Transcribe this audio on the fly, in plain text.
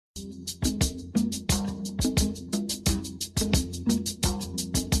To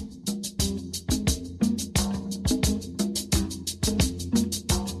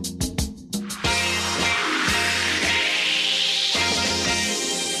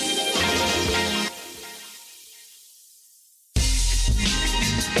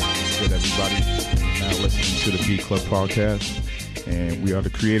the Beat Club podcast, and we are the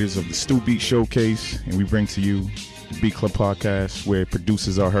creators of the Stu Beat Showcase, and we bring to you the Beat Club podcast where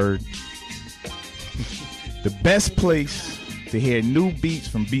producers are heard. The best place to hear new beats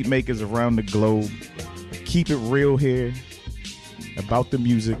from beat makers around the globe. Keep it real here about the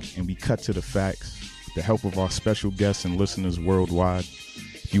music, and we cut to the facts with the help of our special guests and listeners worldwide.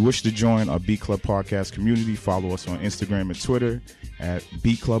 If you wish to join our Beat Club podcast community, follow us on Instagram and Twitter at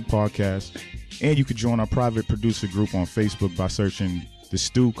Beat Club Podcast. And you can join our private producer group on Facebook by searching the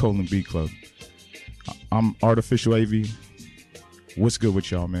Stu Beat Club. I'm Artificial AV. What's good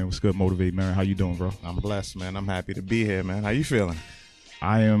with y'all, man? What's good, Motivate Man? How you doing, bro? I'm blessed, man. I'm happy to be here, man. How you feeling?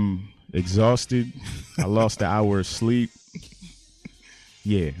 I am exhausted. I lost an hour of sleep.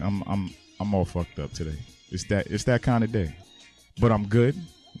 Yeah, I'm all fucked up today. It's that kind of day. But I'm good.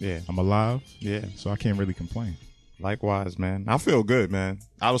 Yeah. I'm alive. Yeah. So I can't really complain. Likewise, man. I feel good, man.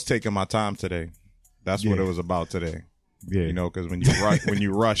 I was taking my time today. That's what it was about today. Yeah. You know, because when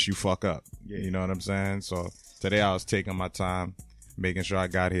you rush, you fuck up. Yeah. You know what I'm saying? So today I was taking my time, making sure I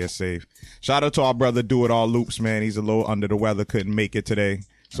got here safe. Shout out to our brother Do It All Loops, man. He's a little under the weather, couldn't make it today.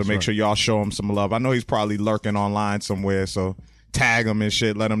 So That's make sure y'all show him some love. I know he's probably lurking online somewhere, so tag him and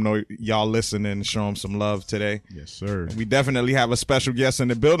shit. Let him know y'all listening and show him some love today. Yes, sir. And we definitely have a special guest in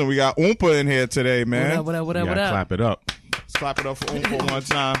the building. We got Oompa in here today, man. What up? Clap it up. Let's clap it up for Oompa one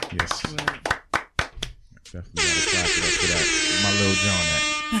time. Yes. Definitely gotta clap it up for that. My little John at.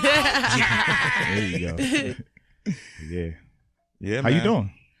 There you go. Yeah. How you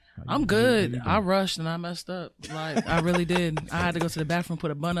doing? I'm good. I rushed and I messed up. Like, I really did. I had to go to the bathroom,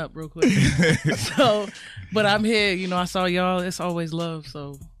 put a bun up real quick. But I'm here. You know, I saw y'all. It's always love,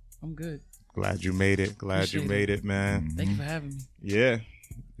 so I'm good. Glad you made it. Glad you made it, man. Thank you for having me. Yeah.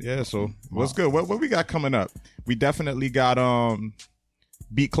 Yeah, so what's good? What we got coming up? We definitely got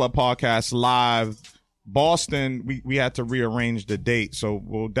Beat Club Podcast Live. Boston, we had to rearrange the date, so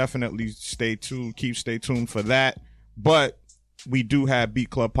we'll definitely stay tuned for that. But we do have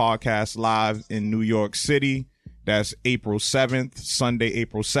Beat Club Podcast Live in New York City. That's April 7th, Sunday,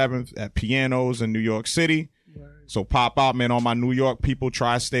 April 7th at Pianos in New York City. Word. So pop out, man, all my New York people,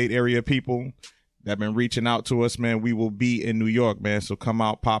 tri-state area people that have been reaching out to us, man. We will be in New York, man. So come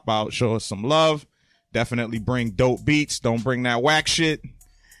out, pop out, show us some love. Definitely bring dope beats. Don't bring that whack shit.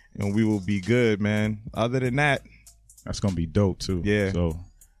 And we will be good, man. Other than that, that's going to be dope, too. Yeah. So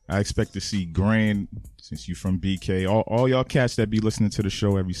I expect to see Grand, since you from BK, all y'all cats that be listening to the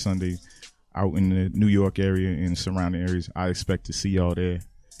show every Sunday out in the New York area and surrounding areas. I expect to see y'all there.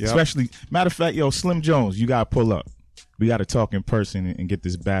 Yep. Especially, matter of fact, Slim Jones, you got to pull up. We got to talk in person and get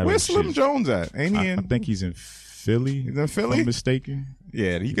this battle. Where's Slim Jones at? Ain't he in? I think he's in Philly. He's in Philly? If I'm mistaken.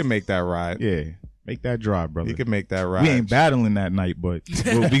 Yeah, he can make that ride. Yeah. Make that drive, brother. He can make that ride. We ain't battling that night, but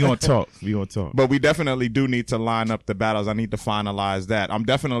we gonna talk. We gonna talk. But we definitely do need to line up the battles. I need to finalize that. I'm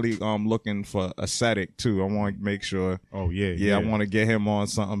definitely looking for Ascetic too. I want to make sure. Oh yeah. I want to get him on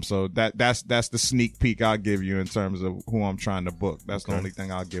something. So that's the sneak peek I'll give you in terms of who I'm trying to book. That's the only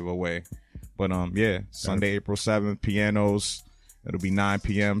thing I'll give away. But Sunday, April 7th, Pianos. It'll be 9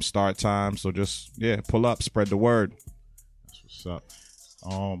 p.m. start time. So just pull up, spread the word. That's what's up.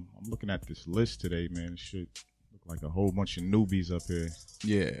 I'm looking at this list today, man. It should look like a whole bunch of newbies up here.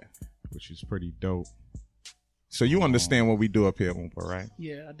 Yeah. Which is pretty dope. So you understand what we do up here, Oompa, right?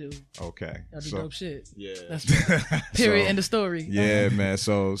 Yeah, I do. Okay. I do dope shit. Yeah. That's period. End of story. Yeah, man.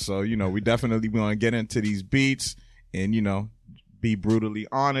 So we definitely want to get into these beats and, be brutally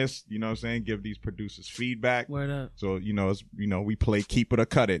honest, you know what I'm saying? Give these producers feedback. Word up. So, we play Keep It or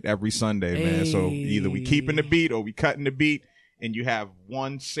Cut It every Sunday, man. So either we keeping the beat or we cutting the beat. And you have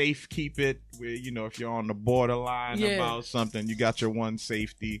one safe keep it where, if you're on the borderline about something, you got your one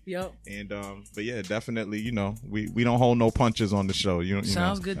safety. Yep. And, but yeah, definitely, we don't hold no punches on the show.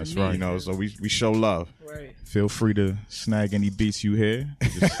 Sounds good to me. Right. So we show love. Right. Feel free to snag any beats you hear.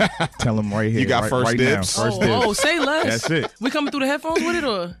 Just tell them right here. You got first dibs. Now. First dibs. Oh, say less. That's it. We coming through the headphones with it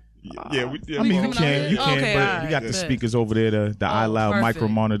or? You can, but you got the speakers over there, the iLoud micro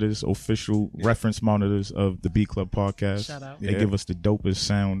monitors, official reference monitors of the Beat Club podcast. Shout out. They give us the dopest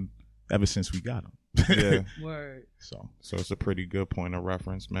sound ever since we got them. Yeah. Word. So it's a pretty good point of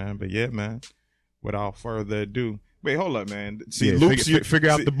reference, man. But yeah, man, without further ado. Wait, hold up, man. See, Loops,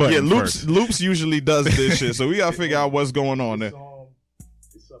 figure out the button. Yeah, Loops usually does this shit, so we gotta figure out what's going on there.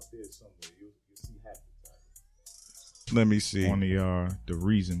 It's up there somewhere. You'll see half the time. Let me see. On the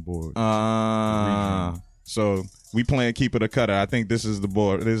reason board. So we playing Keep It or Cut It. I think this is the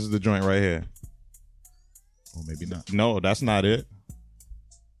board. This is the joint right here. Or maybe not. No, that's not it.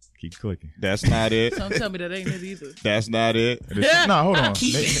 Keep clicking. That's not it. Don't tell me that ain't it either. That's not it. No, hold on.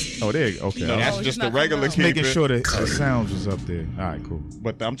 Oh, there you go. Okay. No, that's it's just not the regular coming Keep Making It. sure that the sounds was up there. All right, cool.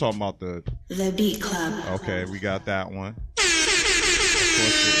 But I'm talking about the Beat Club. Okay, we got that one. Of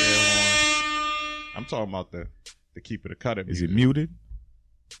course, the air horn. I'm talking about the Keep It or Cut It. Is it music. muted?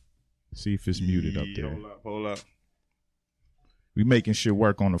 See if it's muted up there. Hold up. We making shit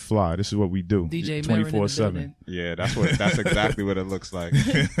work on the fly. This is what we do. DJ Mirren in the 24/7. building. Yeah, that's exactly what it looks like.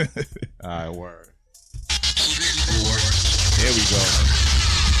 All right, word. There we go.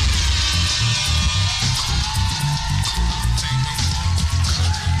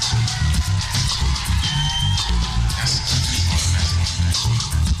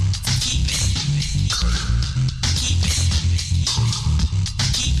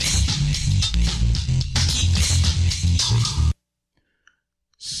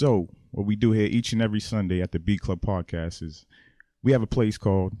 So, what we do here each and every Sunday at the Beat Club Podcast is we have a place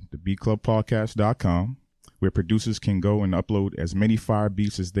called thebeatclubpodcast.com where producers can go and upload as many fire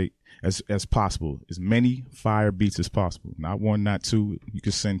beats as possible, as many fire beats as possible. Not one, not two. You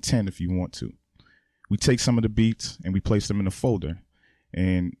can send 10 if you want to. We take some of the beats and we place them in a folder.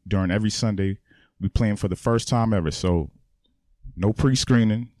 And during every Sunday, we play them for the first time ever. So, no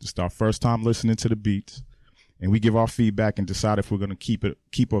pre-screening, just our first time listening to the beats. And we give our feedback and decide if we're going to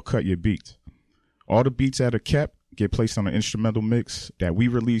keep or cut your beats. All the beats that are kept get placed on an instrumental mix that we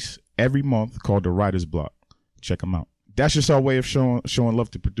release every month called the Writer's Block. Check them out. That's just our way of showing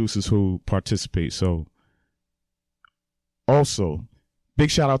love to producers who participate. So, also, big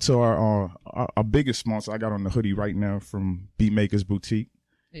shout out to our biggest sponsor I got on the hoodie right now from Beatmakers Boutique.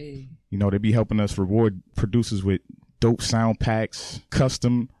 Hey. You know, they be helping us reward producers with dope sound packs,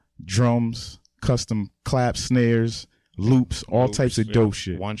 custom drums, custom claps, snares, loops, all types of dope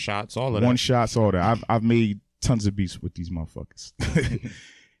shit. One shots, all of that. One shots, all that. I've made tons of beats with these motherfuckers.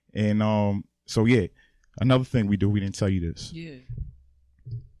 And so yeah, another thing we do, we didn't tell you this. Yeah.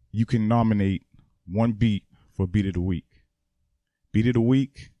 You can nominate one beat for Beat of the Week. Beat of the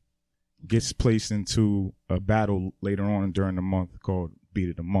Week gets placed into a battle later on during the month called Beat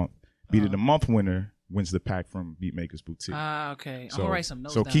of the Month. Beat of the Month winner wins the pack from Beatmakers Boutique. Okay. So- I'm gonna write some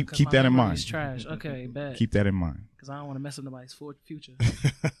notes so down, keep 'cause my that in memory mind. is trash. Okay, bad. Keep that in mind. Because I don't want to mess up nobody's future.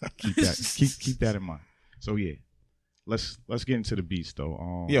 Keep that keep that in mind. So yeah, let's get into the beats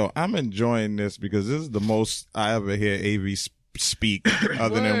though. Yo, I'm enjoying this because this is the most I ever hear AV speak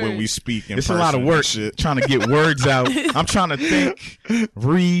other than when we speak in it's person a lot of work and shit. trying to get words out. I'm trying to think,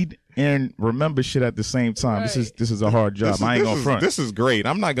 read, and remember shit at the same time. Right. This is a hard job. I ain't gonna front. This is great.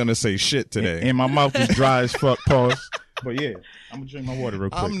 I'm not gonna say shit today. And my mouth is dry as fuck. Pause. But yeah, I'm gonna drink my water real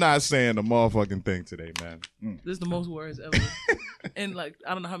quick. I'm not saying the motherfucking thing today, man. This is the most words ever. And like,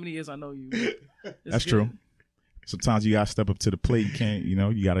 I don't know how many years I know you. It's That's good. true. Sometimes you gotta step up to the plate. You can't,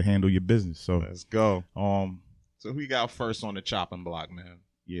 you gotta handle your business. So Let's go. so who we got first on the chopping block, man?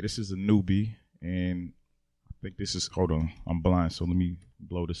 yeah, this is a newbie, and I think this is. Hold on, I'm blind, so let me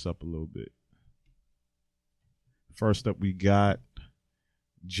blow this up a little bit. First up, we got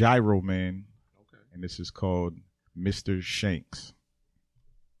Gyro Man, and this is called Mr. Shanks.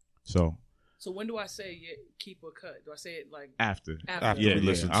 So when do I say keep or cut? Do I say it like after After yeah, we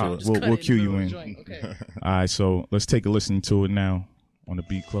listen to I'll- it. Just cut we'll it cue the you middle in. of the joint. Okay. All right, so let's take a listen to it now on the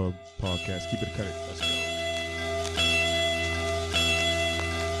Beat Club Podcast. Keep it cut. Let's go.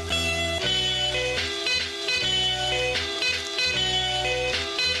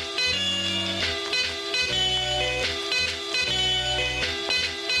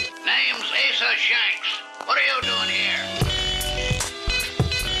 Name's Asa Shanks. What are you doing here?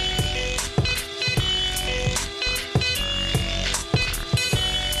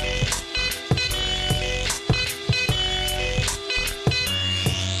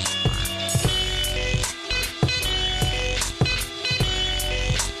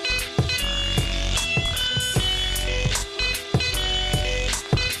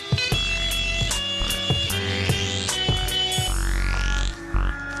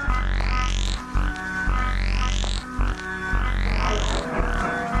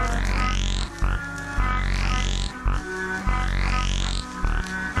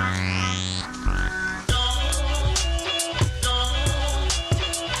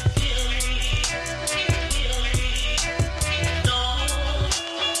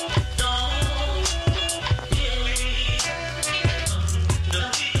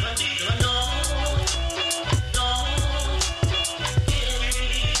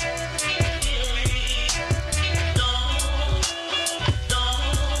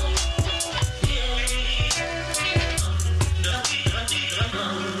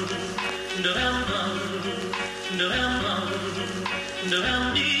 Turns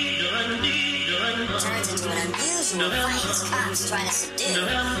into an unusual fight as cops try to subdue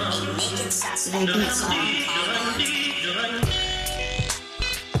a naked suspect in a small compound.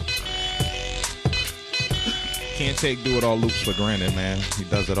 Can't take Do It All Loops for granted, man. He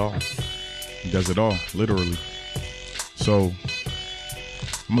does it all. He does it all, literally. So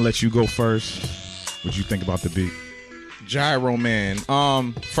I'm gonna let you go first. What you think about the beat? Gyro Man.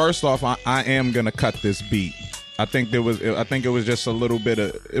 First off, I am gonna cut this beat. I think it was just a little bit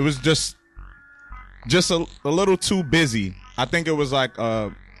of. It was just a little too busy. I think it was like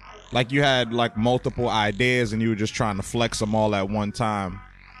you had like multiple ideas and you were just trying to flex them all at one time.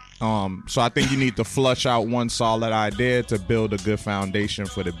 So I think you need to flush out one solid idea to build a good foundation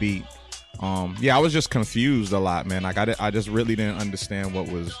for the beat. Yeah, I was just confused a lot, man. Like I just really didn't understand what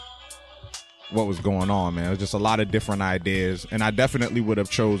was going on, man. It was just a lot of different ideas, and I definitely would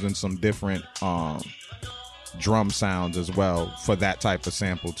have chosen some different drum sounds as well for that type of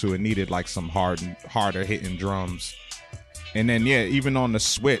sample too. It needed like some harder hitting drums. And then yeah, even on the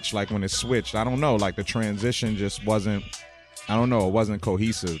switch, like when it switched, I don't know, like the transition just wasn't, I don't know, it wasn't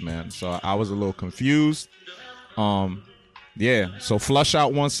cohesive, man. So I was a little confused. Yeah, so flush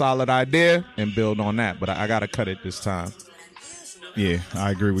out one solid idea and build on that, but I gotta cut it this time. Yeah,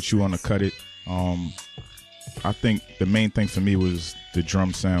 I agree with you on the cut it. I think the main thing for me was the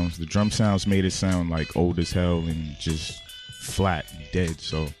drum sounds. The drum sounds made it sound like old as hell and just flat, dead.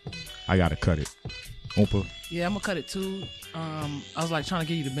 So I gotta cut it. Oompa. Yeah, I'm gonna cut it too. I was like trying to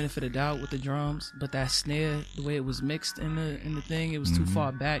give you the benefit of doubt with the drums, but that snare, the way it was mixed in the thing, it was too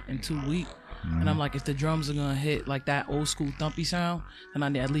far back and too weak. And I'm like, if the drums are gonna hit like that old school thumpy sound, then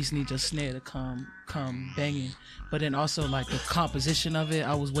I at least need your snare to come banging. But then also like the composition of it,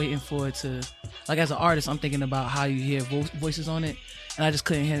 I was waiting for it to, like as an artist, I'm thinking about how you hear voices on it, and I just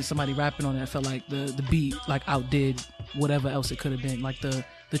couldn't hear somebody rapping on it. I felt like the beat like outdid whatever else it could have been. Like the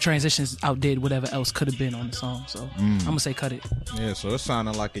transitions outdid whatever else could have been on the song. So I'm gonna say cut it. Yeah, so it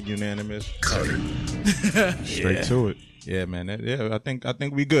sounded like a unanimous cut it. Straight to it. Yeah, man. Yeah, I think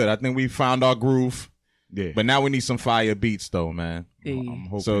we good. I think we found our groove. Yeah. But now we need some fire beats though, man. Hey. I'm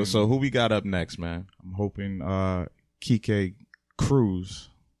hoping, So who we got up next, man? I'm hoping Kike Cruz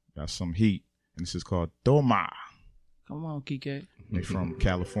got some heat. And this is called Toma. Come on, Kike. They from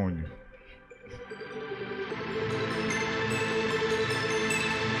California.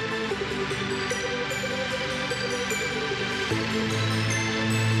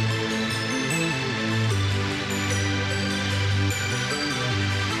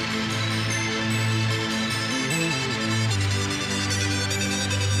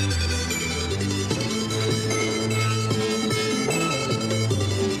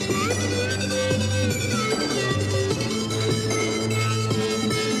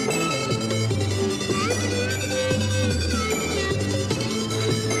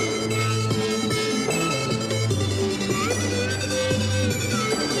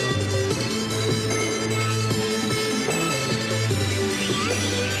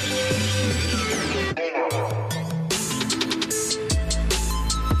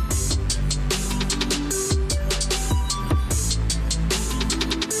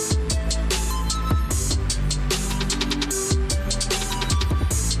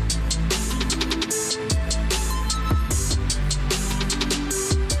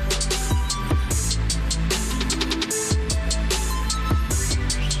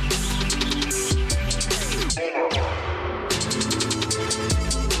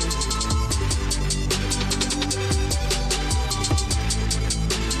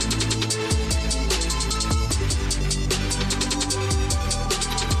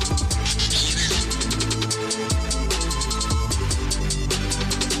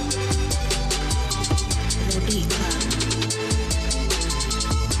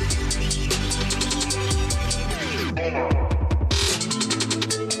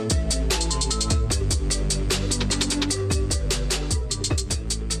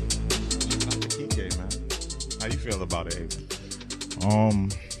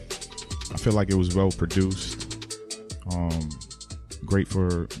 I feel like it was well produced. Great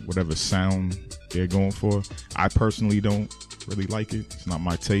for whatever sound they're going for. I personally don't really like it. It's not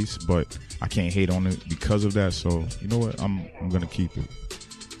my taste, but I can't hate on it because of that. So you know what? I'm gonna keep it.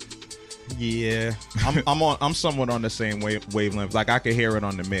 Yeah, I'm somewhat on the same wavelength. Like I could hear it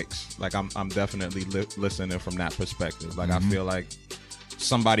on the mix. Like I'm definitely listening from that perspective. Like I feel like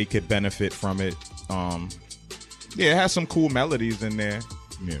somebody could benefit from it. Yeah, it has some cool melodies in there.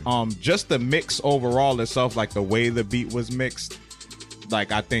 Yeah. Just the mix overall itself, like the way the beat was mixed,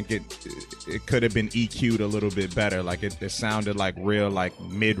 like I think it could have been EQ'd a little bit better. Like it sounded like real like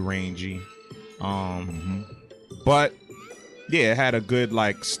mid-rangey. But yeah, it had a good,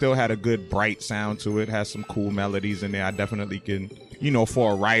 like, still had a good bright sound to it. Has some cool melodies in there. I definitely can,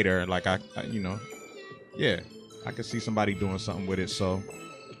 for a writer, like I yeah, I could see somebody doing something with it. So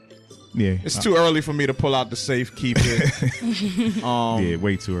Yeah, it's too early for me to pull out the safe, keep it. Yeah,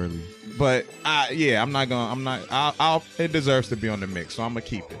 way too early. But it deserves to be on the mix, so I'm gonna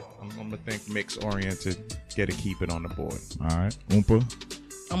keep it. I'm gonna think mix oriented, keep it on the board. All right, Oompa.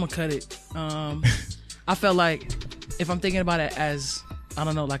 I'm gonna cut it. I felt like if I'm thinking about it as, I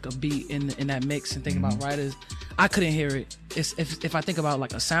don't know, like a beat in that mix and thinking about writers, I couldn't hear it. It's, if I think about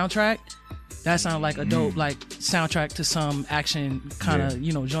like a soundtrack, that sounded like a dope like soundtrack to some action kind of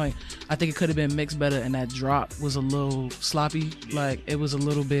joint. I think it could have been mixed better, and that drop was a little sloppy. Like it was a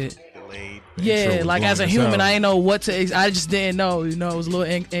little bit Delayed. yeah. Like as a human, hell. I didn't know what to. I just didn't know. It was a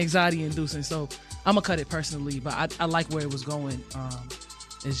little anxiety inducing. So I'm gonna cut it personally, but I like where it was going.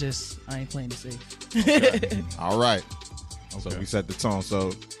 It's just I ain't playing it safe. All right. So we set the tone. So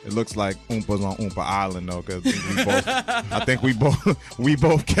it looks like Oompa's on Oompa Island though, because I think we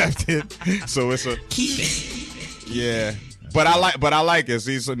both kept it. So it's a keep it. Yeah, but I like it.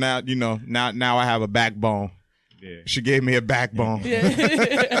 See, so now now I have a backbone. Yeah. She gave me a backbone.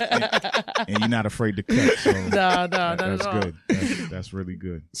 And you're not afraid to cut. So Nah, that's at all. good. That's really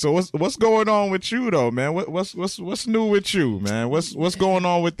good. So what's going on with you though, man? What's new with you, man? What's going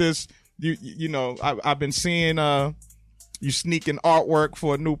on with this? I've been seeing you sneaking artwork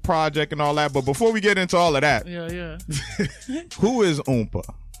for a new project and all that. But before we get into all of that, Yeah. who is Oompa?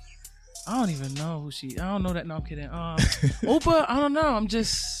 I don't even know who she. I don't know that. No, I'm kidding. Oompa, I don't know. I'm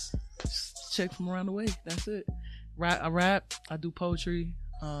just check from around the way. That's it. I rap. I do poetry.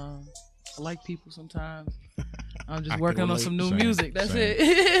 I like people sometimes. I'm just working on some new Same, music. That's same.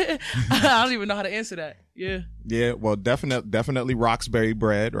 it. I don't even know how to answer that. Yeah. Yeah, well, definitely Roxbury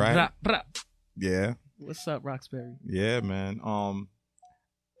bread, right? Bra, bra. Yeah, What's up, Roxbury? yeah, man.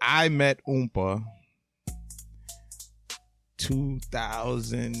 I met Oompa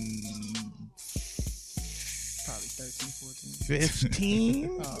 2000. Probably 13, 14. 15?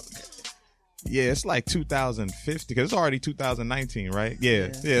 Oh, okay. Yeah, it's like 2050 because it's already 2019, right? Yeah,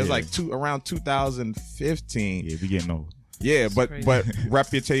 it's Yeah. like around 2015. Yeah, we getting old. Yeah, but crazy.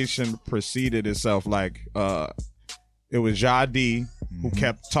 Reputation preceded itself. Like it was Jadi who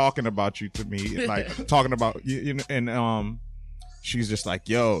kept talking about you to me, like talking about you, and she's just like,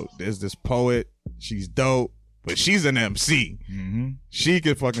 yo, there's this poet, she's dope, but she's an MC. Mm-hmm. She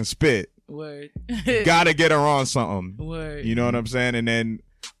could fucking spit. Word. Gotta get her on something. Word. You know what I'm saying? And then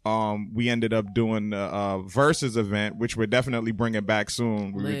we ended up doing the Versus event, which we're definitely bringing back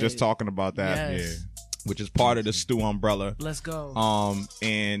soon. We were just talking about that. Yes. Yeah. Which is part of the Stew umbrella. Let's go.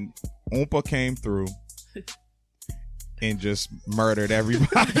 And Oompa came through and just murdered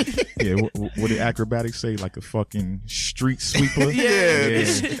everybody. Yeah, what did acrobatics say? Like a fucking street sweeper? Yeah.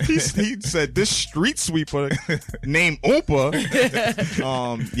 He said this street sweeper named Oompa.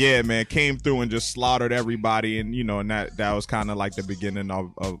 Yeah, man, came through and just slaughtered everybody, and and that was kind of like the beginning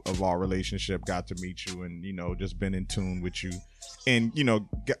of our relationship. Got to meet you, and just been in tune with you, and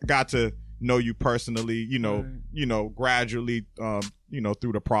got to know you personally, gradually,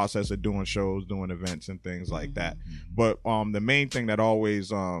 through the process of doing shows, doing events and things like that. But the main thing that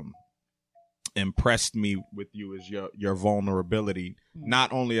always impressed me with you is your vulnerability,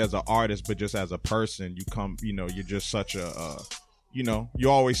 not only as an artist but just as a person. You're just such a you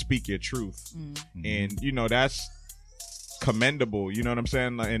always speak your truth, and that's commendable. You know what I'm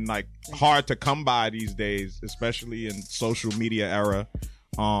saying? And like hard to come by these days, especially in social media era.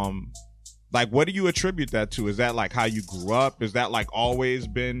 Like, what do you attribute that to? Is that like how you grew up? Is that like always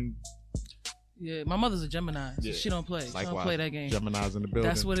been? Yeah, my mother's a Gemini, so Yeah. she don't play. She Likewise, don't play that game. Gemini's in the building.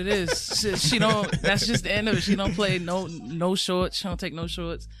 That's what it is. She don't. That's just the end of it. She don't play no shorts. She don't take no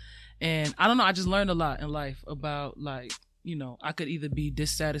shorts. And I don't know. I just learned a lot in life about like I could either be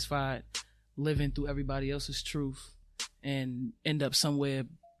dissatisfied living through everybody else's truth and end up somewhere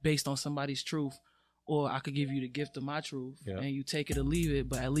based on somebody's truth, or I could give you the gift of my truth and you take it or leave it.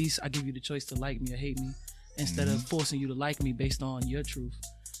 But at least I give you the choice to like me or hate me instead of forcing you to like me based on your truth.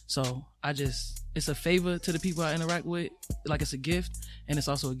 So it's a favor to the people I interact with. Like it's a gift, and it's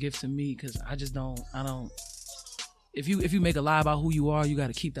also a gift to me because I don't. If you make a lie about who you are, you got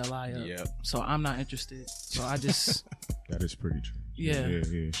to keep that lie up. Yep. So I'm not interested. So I just That is pretty true. Yeah.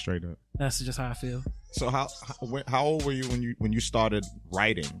 Yeah, straight up. that's just how I feel. So how old were you when you started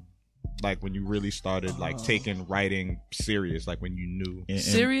writing? Like when you really started like taking writing serious, like when you knew.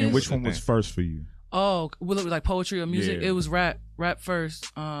 Serious? And which one was first for you? Oh, well, it was like poetry or music. Yeah. It was rap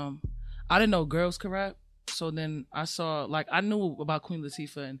first. I didn't know girls could rap. So then I saw, like, I knew about Queen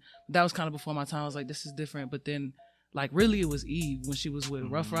Latifah, and that was kind of before my time. I was like, this is different. But then Like, really, it was Eve when she was with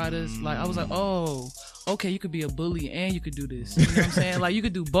Rough Riders. Like, I was like, oh, okay, you could be a bully and you could do this. You know what I'm saying? Like, you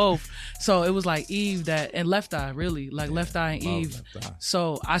could do both. So it was like Eve and Left Eye, really. Like, Left Eye and Eve.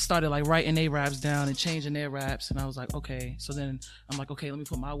 So I started, like, writing their raps down and changing their raps. And I was like, okay. So then I'm like, okay, let me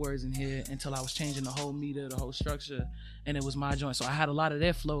put my words in here until I was changing the whole meter, the whole structure. And it was my joint. So I had a lot of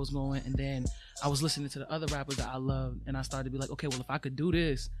their flows going. And then I was listening to the other rappers that I loved. And I started to be like, okay, well, if I could do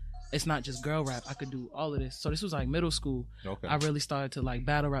this, it's not just girl rap. I could do all of this. So this was like middle school. Okay. I really started to like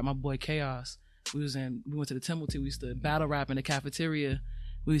battle rap. My boy Chaos. We went to the Templeton. We used to battle rap in the cafeteria.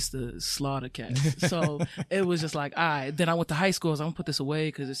 We used to slaughter cats. So it was just like, all right. Then I went to high school. I was like, I'm gonna put this away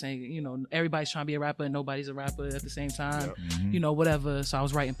because it's saying, you know, everybody's trying to be a rapper and nobody's a rapper at the same time. You know, whatever. So I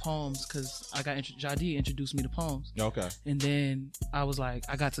was writing poems because I got Jadi introduced me to poems. Okay. And then I was like,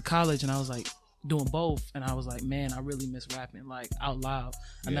 I got to college and I was like, doing both, and I was like, man, I really miss rapping like out loud.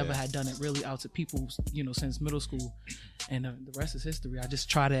 I never had done it really out to people, you know, since middle school, and the rest is history. I just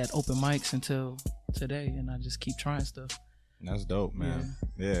tried it at open mics until today, and I just keep trying stuff. That's dope, man.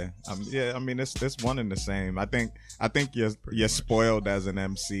 Yeah. I mean, it's one and the same. I think you're spoiled as an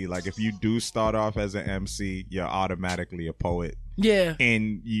MC. Like, if you do start off as an MC, you're automatically a poet. Yeah.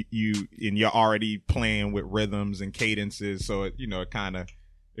 And you're already playing with rhythms and cadences, so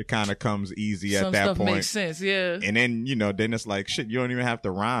it kind of comes easy at that point. Some stuff makes sense, yeah. And then, then it's like, shit, you don't even have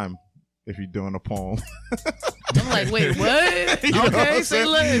to rhyme if you're doing a poem. I'm like, wait, what? Okay, say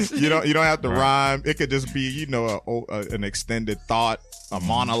less. You don't have to rhyme. It could just be, an extended thought, a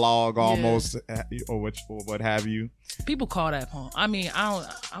monologue almost, or what have you. People call that poem. I mean, I'm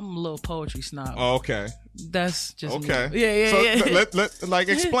a little poetry snob. Oh, okay. That's just okay. Me. Yeah.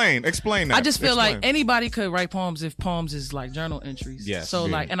 Explain that. I just feel like anybody could write poems if poems is like journal entries. Yes. So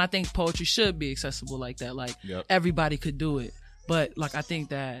and I think poetry should be accessible like that. Like everybody could do it. But like, I think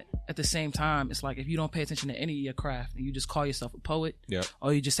that at the same time, it's like, if you don't pay attention to any of your craft and you just call yourself a poet,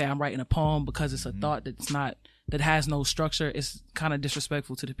 or you just say I'm writing a poem because it's a thought that has no structure, it's kind of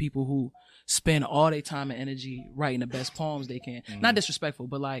disrespectful to the people who spend all their time and energy writing the best poems they can. Not disrespectful,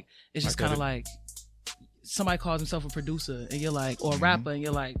 but like, it's just kind of like somebody calls himself a producer and you're like, or a rapper, and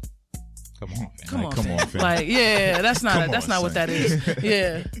you're like, come on, fam. Like, that's not what that is.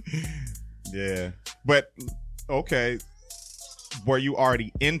 Yeah. But okay. Were you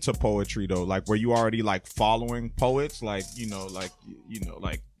already into poetry though? Like, were you already like following poets? Like,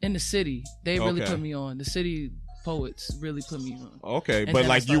 like in the city, they really put me on. The city poets really put me on. Okay, and but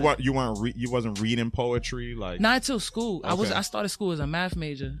like you wasn't reading poetry like not until school. Okay. I started school as a math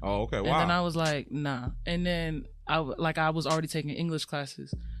major. Oh, okay, wow. And then I was like, nah. And then I was already taking English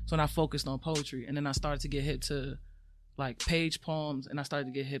classes, so then I focused on poetry. And then I started to get hip to like page poems, and I started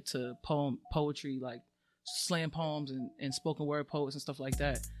to get hip to poetry like slam poems and spoken word poets and stuff like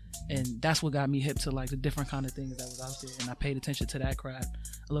that, and that's what got me hip to like the different kind of things that was out there, and I paid attention to that craft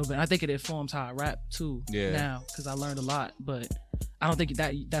a little bit. And I think it informs how I rap too now, because I learned a lot, but I don't think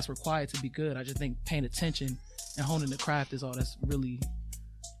that's required to be good. I just think paying attention and honing the craft is all that's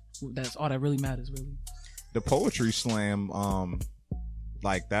all that really matters, really. The poetry slam,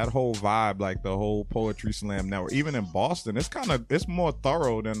 like that whole vibe, like the whole poetry slam network, even in Boston, it's more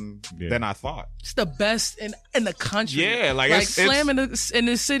thorough than I thought. It's the best in the country. Yeah, like slam in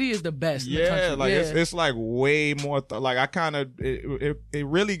this city is the best. In the country. Like it's like way more. Like I kind of it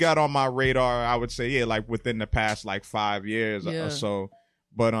really got on my radar. I would say like within the past like 5 years or so.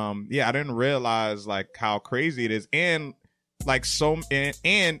 But I didn't realize like how crazy it is, and like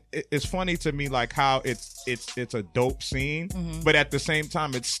and it's funny to me like how it's a dope scene, but at the same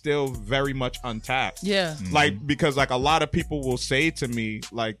time it's still very much untapped. Like, because like a lot of people will say to me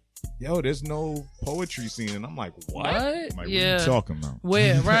like, yo, there's no poetry scene, and I'm like, what? Like, what are you talking about?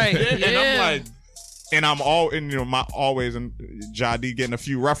 Where? Right. And I'm like, and I'm always and Jadi getting a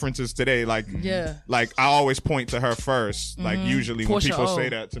few references today. Like, like I always point to her first. Like usually Portia when people say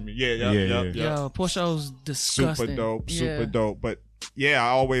that to me, Yo, Portia O's disgusting. Super dope. But I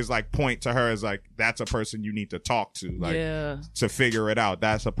always like point to her as like, that's a person you need to talk to, like to figure it out.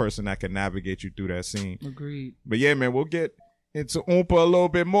 That's a person that can navigate you through that scene. Agreed. But yeah, man, we'll get into Oompa a little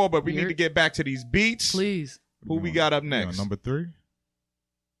bit more, but we need to get back to these beats. Please. Who we got up next? Number 3.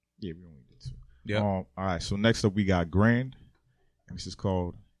 Yeah, we only did 2. Yeah. All right. So next up we got Grand. This is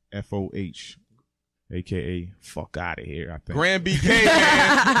called FOH, aka fuck out of here. I think Grand BK,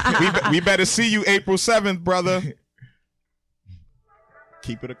 man. we better see you April 7th, brother.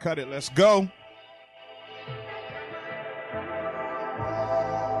 Keep it or cut it. Let's go.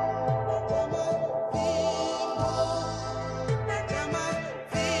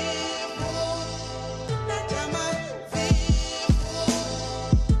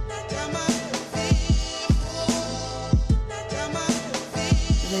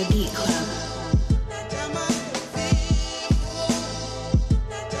 The Beat Club.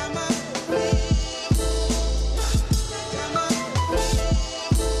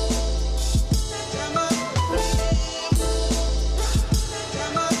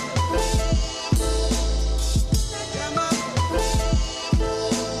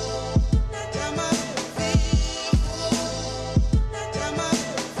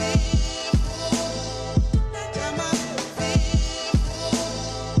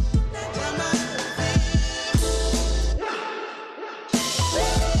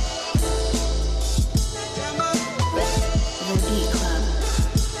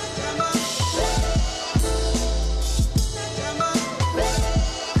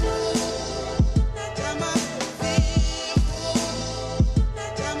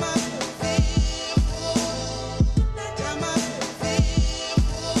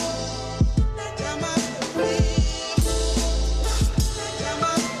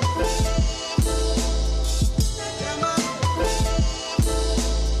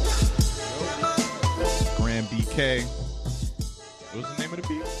 BK. What's the name of the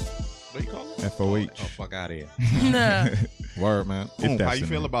beat? What do you call it? FOH. Oh, fuck out of here. Nah. Word, man. If that's How you the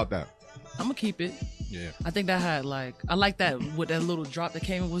feel name. about that? I'm gonna keep it. Yeah. I think that had I like that with that little drop that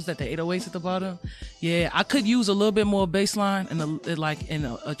came in. Was that the 808s at the bottom? Yeah, I could use a little bit more bass line and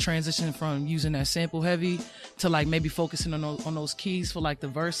a transition from using that sample heavy to like maybe focusing on those keys for like the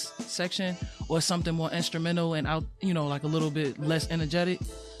verse section or something more instrumental and out, like a little bit less energetic.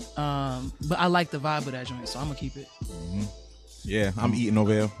 But I like the vibe of that joint, so I'm gonna keep it. Mm-hmm. Yeah, I'm eating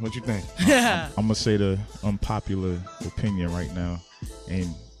over here. What you think? I'm gonna say the unpopular opinion right now,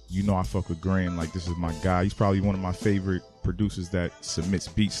 and I fuck with Graham. Like, this is my guy. He's probably one of my favorite producers that submits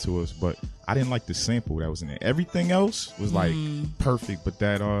beats to us. But I didn't like the sample that was in it. Everything else was like perfect, but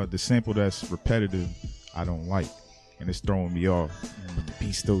that the sample that's repetitive, I don't like, and it's throwing me off. But the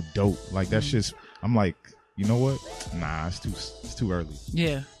beat's still dope. Like that's just. I'm like, you know what? Nah, it's too early.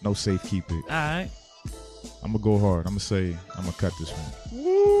 Yeah. No safe keep it. All right. I'm gonna go hard. I'm gonna say I'm gonna cut this one.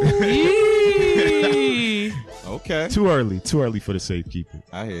 Okay. Too early for the safe keep it.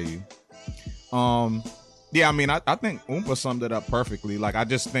 I hear you. Yeah, I mean, I think Oompa summed it up perfectly. Like, I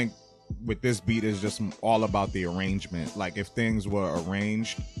just think with this beat is just all about the arrangement. Like, if things were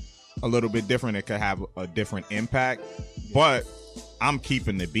arranged a little bit different, it could have a different impact. But I'm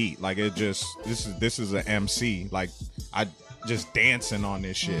keeping the beat. Like, this is an MC. Like, I just dancing on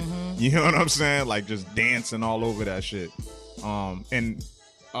this shit. You know what I'm saying? Like, just dancing all over that shit.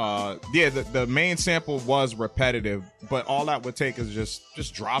 The main sample was repetitive, but all that would take is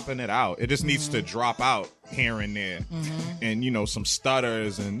just dropping it out. It just needs to drop out here and there, and some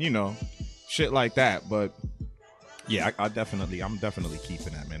stutters and shit like that. But yeah, I'm definitely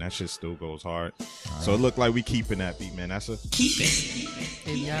keeping that, man. That shit still goes hard. So it looked like we keeping that beat, man. That's a keep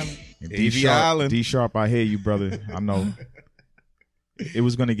it. Davey Island. D Sharp, I hear you, brother. I know. It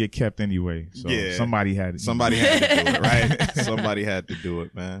was gonna get kept anyway, so yeah. somebody had to do it, right? Somebody had to do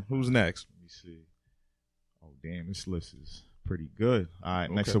it, man. Who's next? Let me see. Oh damn, this list is pretty good. All right,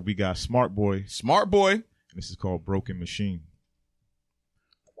 Okay. Next up we got Smart Boy. Smart Boy. And this is called Broken Machine.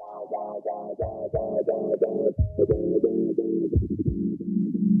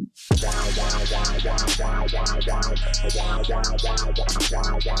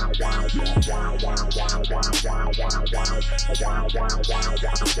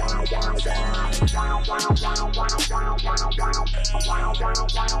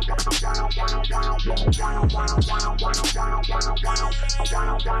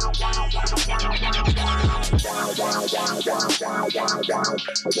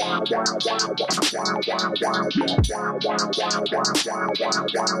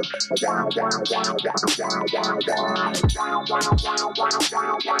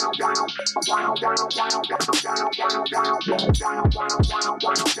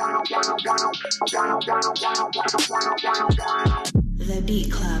 The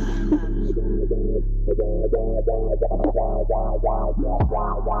Beat Club.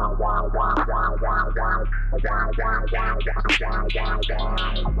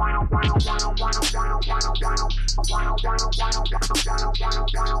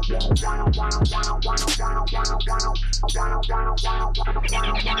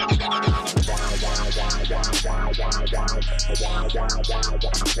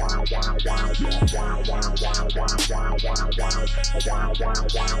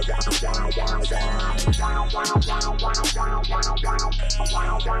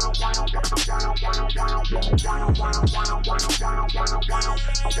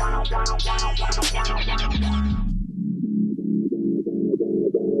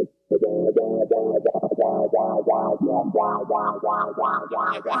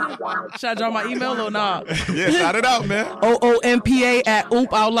 Should I drop my email or not? Yeah, shout it out, man. OOMPA at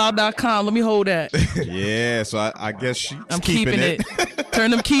oompaoutloud.com. Let me hold that. Yeah, so I guess she's I'm keeping it.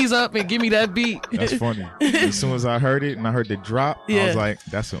 Turn them keys up and give me that beat. That's funny. As soon as I heard it and I heard the drop, I Yeah. was like,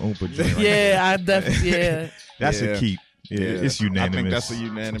 that's an Oompa joint. Right Yeah, there. I definitely, yeah. That's Yeah. a keep. Yeah, it's unanimous. I think that's a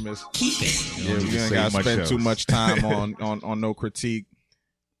unanimous. Keep it. Yeah, we need to ain't say gotta much spend too else. much time on no critique.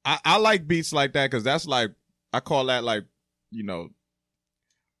 I like beats like that because that's like, I call that like, you know,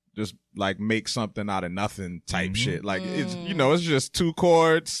 just like make something out of nothing type shit. Like it's, you know, it's just 2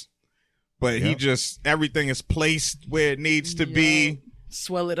 chords, but he Yep. just, everything is placed where it needs to be.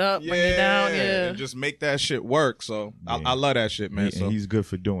 Swell it up, bring it down, yeah. And just make that shit work. So Yeah. I love that shit, man. And So he's good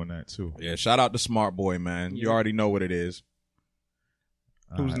for doing that too. yeah, shout out to Smart Boy, man. You Yeah. already know what it is.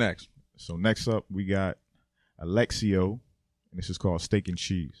 Who's Alright. next? So next up, we got Alexio, and this is called Steak and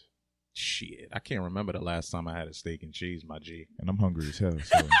Cheese. Shit, I can't remember the last time I had a steak and cheese, my G. And I'm hungry as hell, so he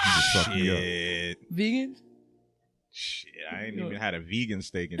just fucked me up. Shit. Vegans? Shit, I ain't even had a vegan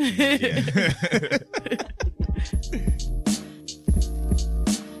steak and cheese yet.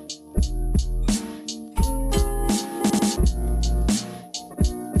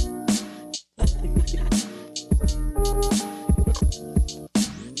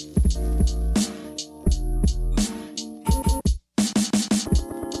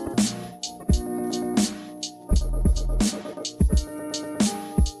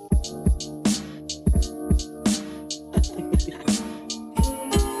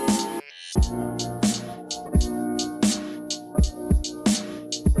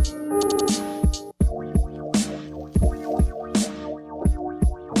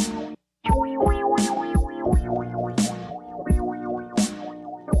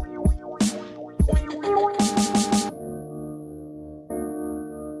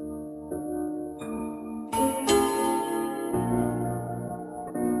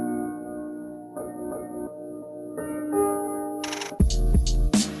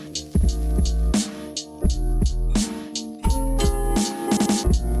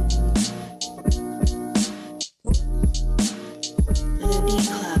 The Beat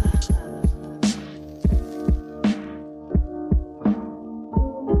Club.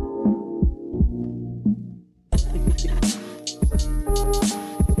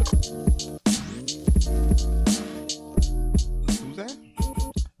 Who's that?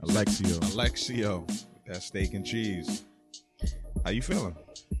 Alexio. With that steak and cheese. How you feeling?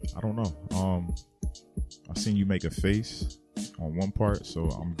 I don't know. I seen you make a face on one part, so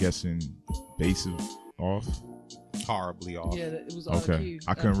I'm guessing bass is off. Horribly off. Yeah, it was all the Okay, key.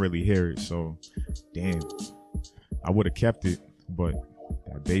 I couldn't really hear it, so damn. I would have kept it, but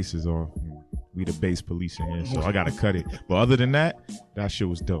that bass is off. We the bass police in here, so I gotta cut it. But other than that, that shit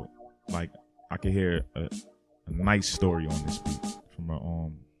was dope. Like I could hear a nice story on this beat from a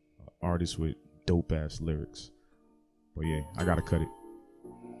artist with dope ass lyrics. But yeah, I gotta cut it.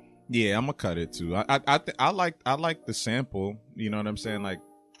 Yeah, I'm gonna cut it too. I like the sample. You know what I'm saying? Like,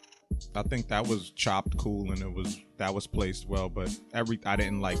 I think that was chopped cool and that was placed well. But I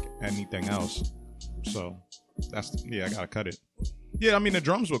didn't like anything else. So I gotta cut it. Yeah, I mean the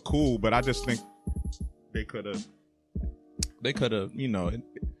drums were cool, but I just think they could have, you know.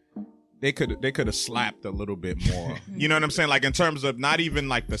 They could have slapped a little bit more. You know what I'm saying? Like in terms of not even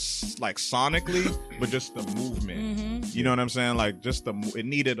like sonically, but just the movement. You know what I'm saying? Like just it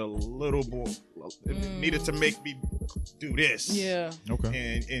needed a little more. It needed to make me do this. Yeah.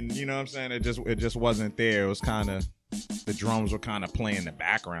 Okay. And you know what I'm saying? It just wasn't there. It was kind of, the drums were kind of playing the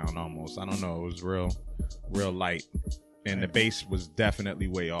background almost. I don't know. It was real light, and the bass was definitely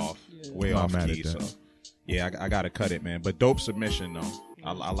way off, way I'm off mad at key. that. So yeah, I gotta cut it, man. But dope submission though.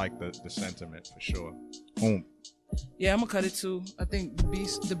 I like the sentiment for sure. Boom. Yeah, I'm gonna cut it too. I think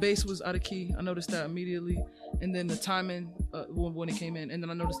the bass was out of key. I noticed that immediately, and then the timing when it came in, and then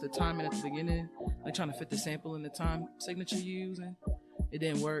I noticed the timing at the beginning, like trying to fit the sample in the time signature you're using. It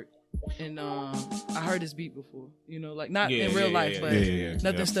didn't work, and I heard this beat before, you know, like not in real life, but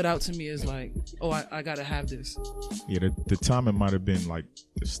nothing stood out to me as like, oh, I gotta have this. Yeah, the timing might have been like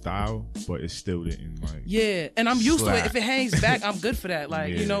the style, but it still didn't like. Yeah, and I'm used to slap. it. If it hangs back, I'm good for that.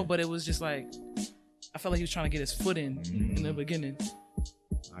 Like, Yeah. you know, but it was just like, I felt like he was trying to get his foot in the beginning.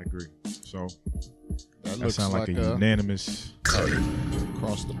 I agree. So That that sounds like a unanimous.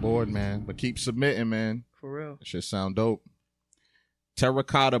 across the board, man. But keep submitting, man. For real. That shit sound dope.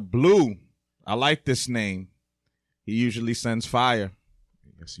 Terracotta Blue. I like this name. He usually sends fire.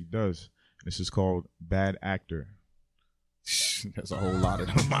 Yes, he does. This is called Bad Actor. There's a whole lot of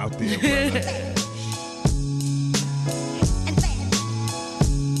them out there, brother. And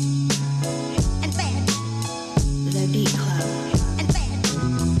bad.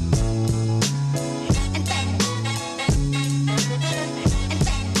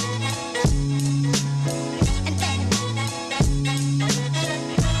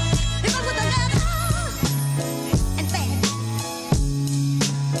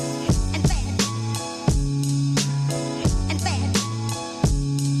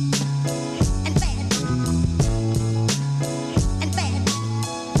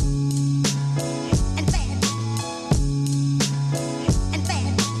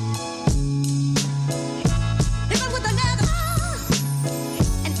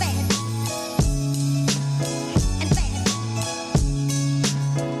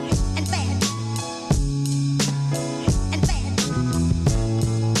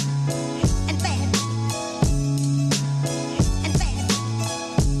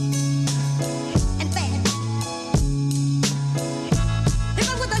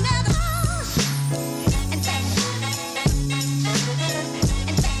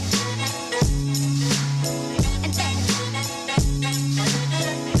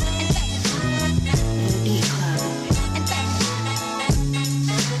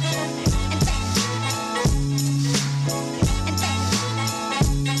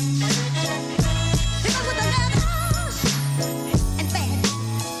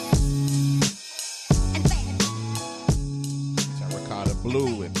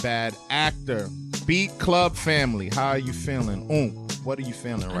 Mr. Beat Club family. How are you feeling? What are you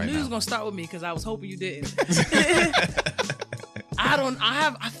feeling I right knew you now? was gonna start with me because I was hoping you didn't.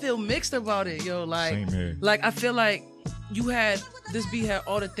 I feel mixed about it, yo. Same here. Like I feel like this beat had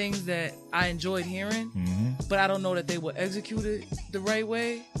all the things that I enjoyed hearing, but I don't know that they were executed the right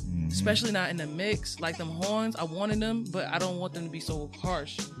way, especially not in the mix. Like them horns, I wanted them, but I don't want them to be so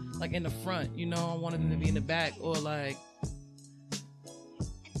harsh, like in the front, you know. I wanted them to be in the back, or like,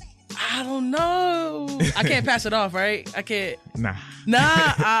 I don't know. I can't pass it off, right? I can't.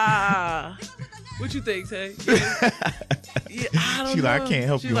 Nah. What you think, Tay? Yeah, I don't She know. like, I can't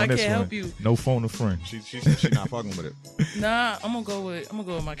help you on this one. Help you. No phone a friend. She said she's not fucking with it. Nah, I'm gonna go with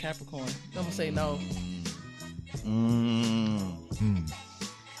my Capricorn. I'm gonna say no. I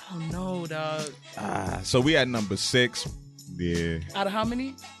don't know, dog. So we at number 6. Yeah. Out of how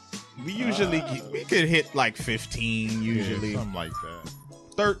many? We usually we could hit like 15 usually. Yeah, something like that.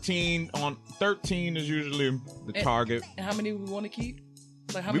 13 is usually the target. And how many we want to keep?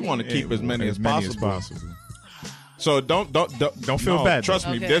 Like how We many? want to keep as many as possible. So don't feel bad, Trust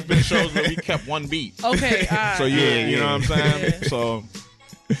though. me, Okay. there's been shows where we kept one beat. Okay, all right. So yeah, you know what I'm saying? Yeah.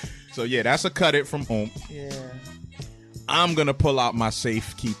 So yeah, that's a cut it from Oomp. Yeah. I'm gonna pull out my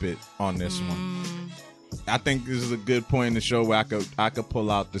safe keep it on this one. I think this is a good point in the show where I could pull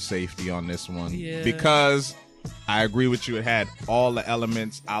out the safety on this one. Yeah. Because I agree with you. It had all the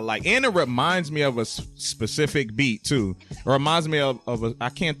elements I like, and it reminds me of a specific beat too. It reminds me of a, I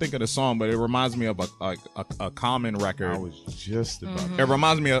can't think of the song, but it reminds me of a Common record. I was just about It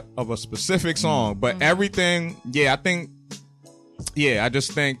reminds me of a specific song, but everything, I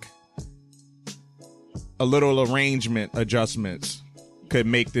just think a little arrangement adjustments could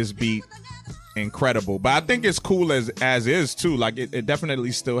make this beat incredible. But I think it's cool as is too. Like it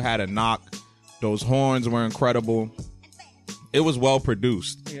definitely still had a knock. Those horns were incredible. It was well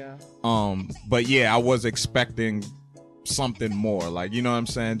produced. Yeah. But yeah, I was expecting something more. Like, you know what I'm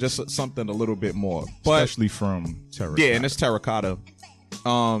saying? Just something a little bit more. But especially from Terracotta. yeah, and it's Terracotta.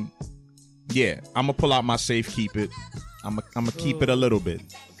 Yeah, I'm gonna pull out my safe keep it. I'm gonna keep it a little bit.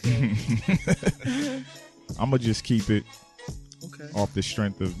 I'm gonna just keep it Okay. off the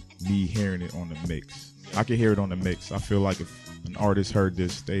strength of me hearing it on the mix. I can hear it on the mix. I feel like if an artist heard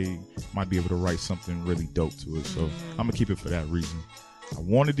this, they might be able to write something really dope to it. So I'm gonna keep it for that reason. I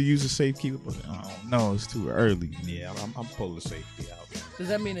wanted to use a safe keeper, but I don't know. It's too early. Yeah, I'm pulling the safety out. Does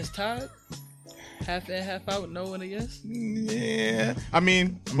that mean it's tied? Half in, half out, no and a yes? Yeah, I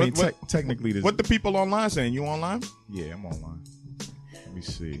mean, Technically, this. what the people online saying? You online? Yeah, I'm online. Let me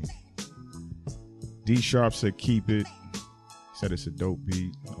see. D Sharp said keep it. Said it's a dope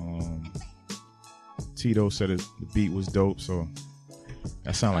beat. Tito said the beat was dope, so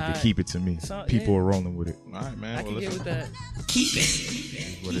that sounded like a Alright. keep it to me. So- People yeah. are rolling with it. All right, man. I can Well, get listen. with that.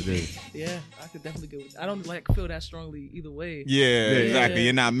 That's what it is. Yeah, I could definitely get with. I don't feel that strongly either way. Yeah, exactly. Yeah.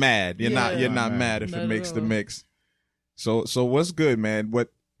 You're not mad. You're Yeah. not mad if Not it at makes the all. mix. So what's good, man?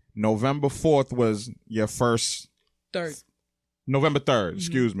 What November 4th was your first. Third. November 3rd,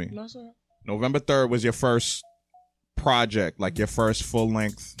 excuse me. No, sorry. November 3rd was your first project, like your first full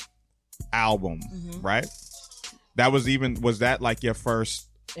length album, right? Was that like your first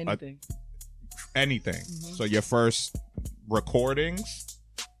Anything. anything? So your first recordings?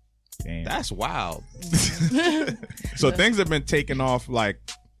 Damn. That's wild. So things have been taking off like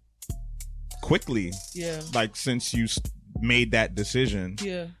quickly, Yeah. like since you made that decision.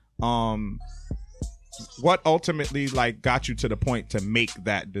 Yeah. What ultimately like got you to the point to make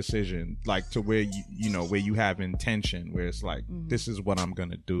that decision, like to where where you have intention, where it's like this is what I'm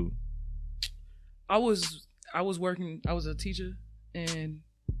gonna do? I was working. I was a teacher, and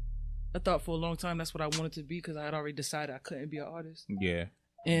I thought for a long time that's what I wanted to be because I had already decided I couldn't be an artist. Yeah.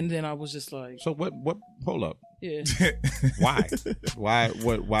 And then I was just like, So what hold up. yeah.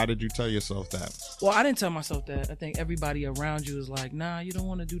 Why did you tell yourself that? Well, I didn't tell myself that. I think everybody around you is like, nah, you don't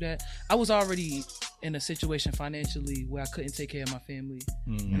want to do that. I was already in a situation financially where I couldn't take care of my family.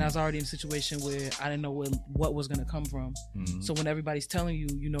 And I was already in a situation where I didn't know what was going to come from. So when everybody's telling you,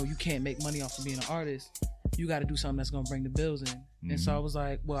 you can't make money off of being an artist, you got to do something that's going to bring the bills in. And so I was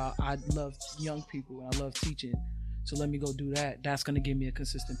like, well, I love young people and I love teaching. So let me go do that. That's going to give me a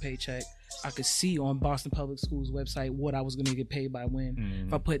consistent paycheck. I could see on Boston Public Schools website what I was going to get paid by when.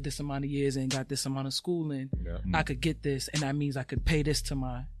 If I put this amount of years in, got this amount of schooling, I could get this. And that means I could pay this to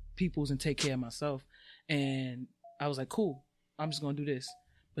my peoples and take care of myself. And I was like, cool, I'm just going to do this.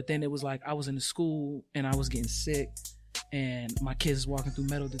 But then it was like I was in the school and I was getting sick and my kids walking through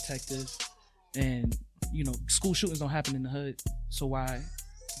metal detectors. And, school shootings don't happen in the hood. So why?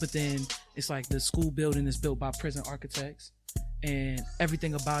 But then it's like the school building is built by prison architects and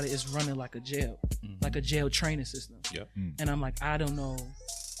everything about it is running like a jail, like a jail training system. Yep. And I'm like, I don't know.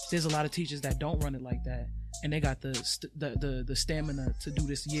 There's a lot of teachers that don't run it like that, and they got the stamina to do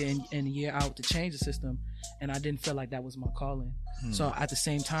this year in and year out to change the system. And I didn't feel like that was my calling. So at the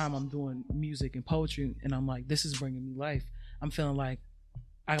same time, I'm doing music and poetry, and I'm like, this is bringing me life. I'm feeling like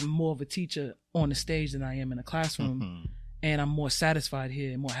I'm more of a teacher on the stage than I am in a classroom. And I'm more satisfied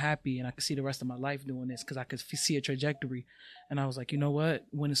here, more happy, and I can see the rest of my life doing this because I could see a trajectory. And I was like, you know what?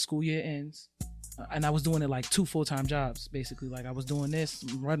 When the school year ends, and I was doing it like 2 full-time jobs, basically. Like I was doing this,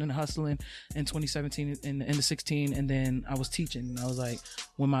 running, hustling in 2017 and in the 16, and then I was teaching. And I was like,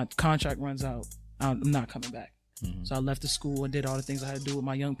 when my contract runs out, I'm not coming back. So I left the school and did all the things I had to do with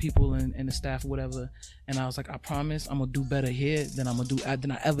my young people and the staff or whatever. And I was like, I promise I'm gonna do better here than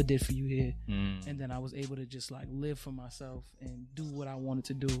I ever did for you here. And then I was able to just like live for myself and do what I wanted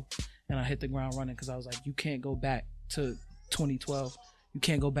to do. And I hit the ground running because I was like, you can't go back to 2012. You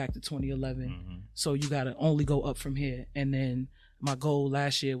can't go back to 2011. So you gotta only go up from here. And then my goal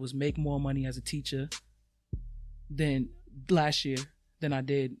last year was make more money as a teacher than I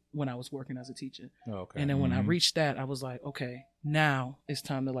did when I was working as a teacher. Okay. And then when I reached that, I was like, okay, now it's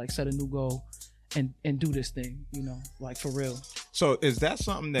time to like set a new goal and do this thing, you know, like for real. So is that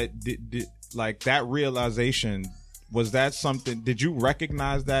something that did like that realization, was that something, did you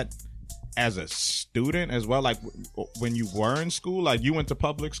recognize that as a student as well? Like when you were in school, like you went to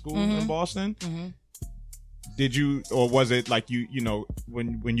public school in Boston? Did you, or was it like you know,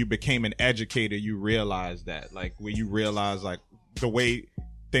 when you became an educator, you realized that, like where you realized like the way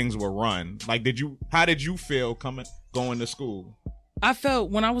things were run? Like how did you feel going to school? I felt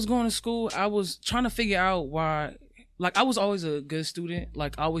when I was going to school, I was trying to figure out why, like I was always a good student,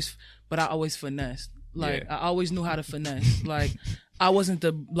 like but I always finessed. Like I always knew how to finesse. Like I wasn't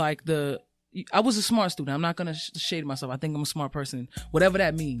I was a smart student. I'm not going to shade myself. I think I'm a smart person. Whatever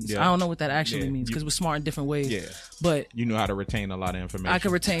that means. I don't know what that actually means because we're smart in different ways. Yeah. But you know how to retain a lot of information. I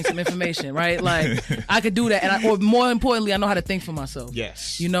could retain some information, right? Like I could do that. Or more importantly, I know how to think for myself.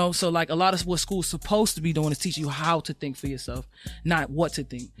 Yes. You know, so like a lot of what school's supposed to be doing is teach you how to think for yourself, not what to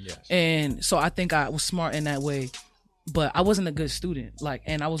think. Yes. And so I think I was smart in that way. But I wasn't a good student, like,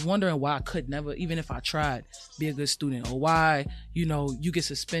 and I was wondering why I could never, even if I tried, be a good student, or why, you know, you get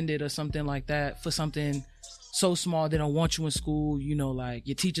suspended or something like that for something so small they don't want you in school. You know, like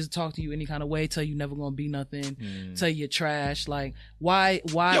your teachers talk to you any kind of way, tell you never gonna be nothing, tell you you're trash. Like why?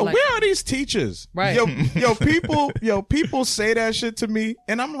 Yo, like, where are these teachers? Right? People say that shit to me,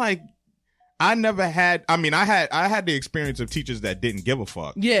 and I'm like, I never had. I mean, I had the experience of teachers that didn't give a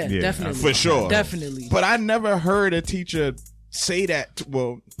fuck. Yeah, definitely, for sure, definitely. But I never heard a teacher say that.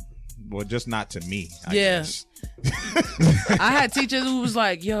 Well, just not to me. I guess. I had teachers who was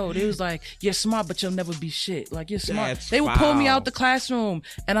like, yo, they was like, you're smart, but you'll never be shit. Like, you're smart. That's they would pull me out the classroom,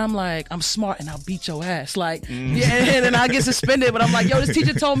 and I'm like, I'm smart, and I'll beat your ass. Like, yeah, and then I get suspended, but I'm like, yo, this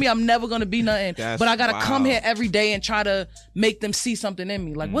teacher told me I'm never gonna be nothing. But I gotta come here every day and try to make them see something in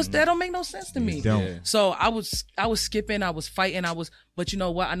me. Like, what's that? Don't make no sense to me. So I was skipping, I was fighting, but you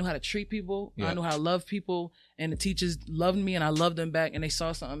know what? I knew how to treat people. I knew how to love people, and the teachers loved me, and I loved them back, and they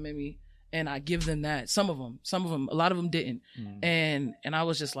saw something in me. And I give them that. Some of them, a lot of them didn't. And I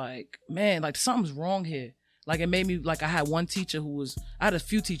was just like, man, like something's wrong here. Like it made me, like I had one teacher I had a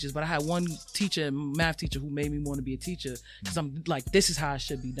few teachers, but I had one teacher, math teacher, who made me want to be a teacher. Cause I'm like, this is how it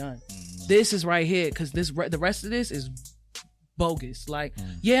should be done. This is right here. Cause the rest of this is bogus. Like,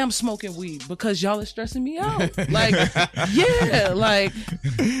 yeah, I'm smoking weed because y'all are stressing me out. Like, yeah, like.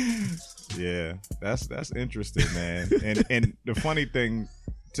 Yeah, that's interesting, man. And the funny thing,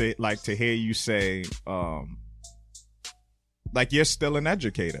 to hear you say, like you're still an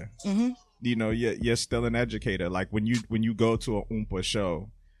educator. You know, you're still an educator. Like when you go to a Oompa show,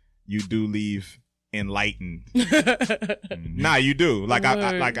 you do leave enlightened. Nah, you do. Like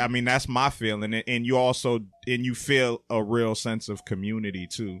I mean, that's my feeling. And you feel a real sense of community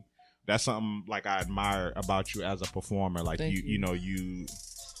too. That's something like I admire about you as a performer. Like you know,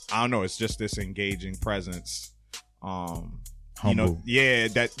 I don't know. It's just this engaging presence. You know,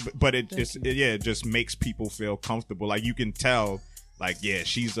 but it just makes people feel comfortable. Like you can tell, like, yeah,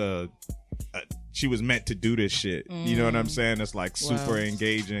 she was meant to do this shit. You know what I'm saying? It's like super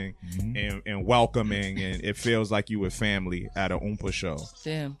engaging and welcoming, and it feels like you with family at an Oompa show.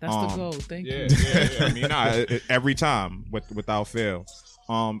 Damn, that's the goal. Thank you. Yeah. I mean, every time without fail.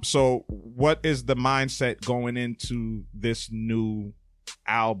 So what is the mindset going into this new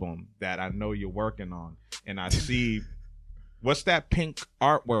album that I know you're working on? And I see. What's that pink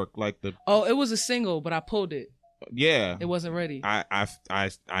artwork like? Oh, it was a single, but I pulled it. Yeah. It wasn't ready. I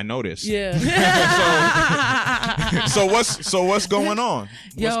noticed. Yeah. So what's going on?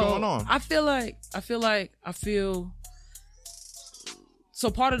 What's going on? I feel so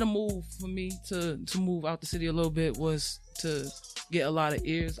part of the move for me to move out the city a little bit was to get a lot of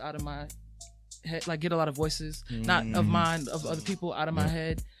ears out of my head, like get a lot of voices, not of mine, of other people out of my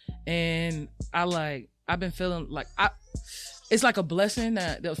head. And I've been feeling like it's like a blessing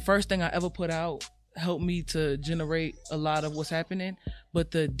that the first thing I ever put out helped me to generate a lot of what's happening.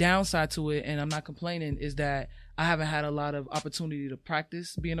 But the downside to it, and I'm not complaining, is that I haven't had a lot of opportunity to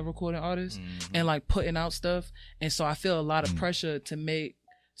practice being a recording artist and like putting out stuff. And so I feel a lot of pressure to make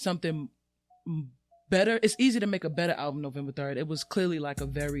something better. It's easy to make a better album November 3rd. It was clearly like a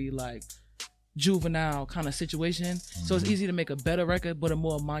very like juvenile kind of situation. So it's easy to make a better record, but a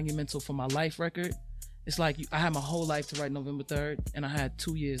more monumental for my life record. It's like I had my whole life to write November 3rd, and I had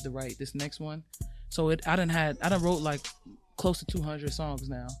 2 years to write this next one. So I done wrote like close to 200 songs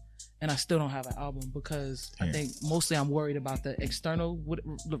now, and I still don't have an album because I think mostly I'm worried about the external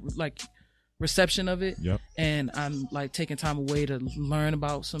like reception of it. Yep. And I'm like taking time away to learn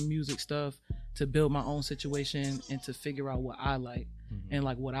about some music stuff, to build my own situation, and to figure out what I like and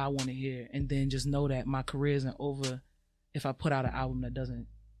like what I want to hear, and then just know that my career isn't over if I put out an album that doesn't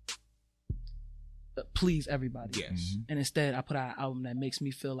please everybody. Yes. And instead I put out an album that makes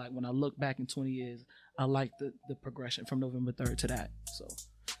me feel like when I look back in 20 years, I like the progression from November 3rd to that. So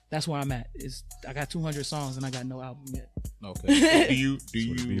that's where I'm at. I got 200 songs and I got no album yet. Okay. Do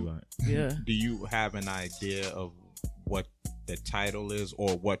you have an idea of what the title is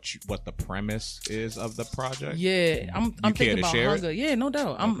or what the premise is of the project? Yeah, I'm thinking about hunger. It? Yeah, no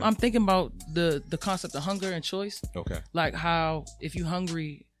doubt. I'm thinking about the concept of hunger and choice. Okay. Like how if you're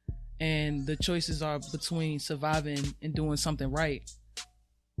hungry and the choices are between surviving and doing something right,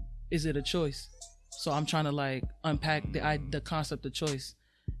 is it a choice? So I'm trying to like unpack the concept of choice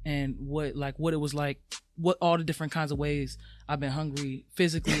and what it was like, what all the different kinds of ways I've been hungry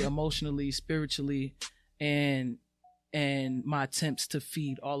physically, emotionally, spiritually, and my attempts to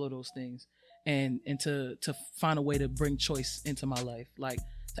feed all of those things and to find a way to bring choice into my life, like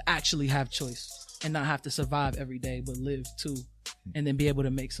to actually have choice and not have to survive every day but live too, and then be able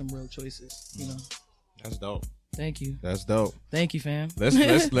to make some real choices, you know. That's dope. Thank you. That's dope. Thank you, fam. Let's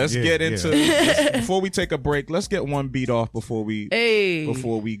get into before we take a break. Let's get one beat off before we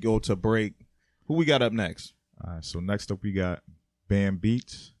go to break. Who we got up next? All right, so next up we got Bam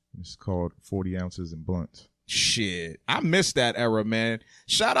Beats. It's called 40 Ounces and Blunt. Shit, I missed that era, man.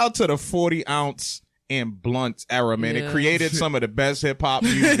 Shout out to the 40 ounce and blunt era, man. Yeah. It created some of the best hip hop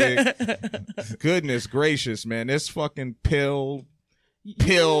music. Goodness gracious, man. This fucking pill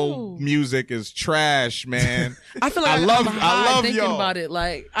music is trash, man. I feel like I'm high I love thinking y'all. about it.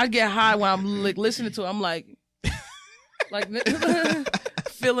 Like I get high when I'm like listening to it. I'm like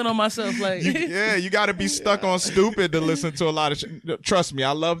feeling on myself. Like you got to be stuck on stupid to listen to a lot of shit. Trust me,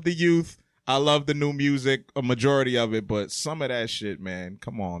 I love the youth. I love the new music, a majority of it, but some of that shit, man,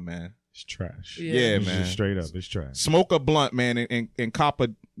 come on, man. It's trash. Yeah, It's man. just straight up, it's trash. Smoke a blunt, man, and cop a.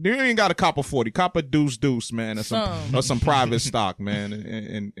 You ain't got a cop a 40. Cop a deuce, man, or some private stock, man,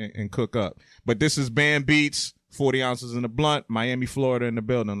 and cook up. But this is Bam Beats, 40 ounces in the blunt, Miami, Florida in the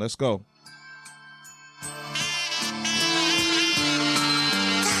building. Let's go.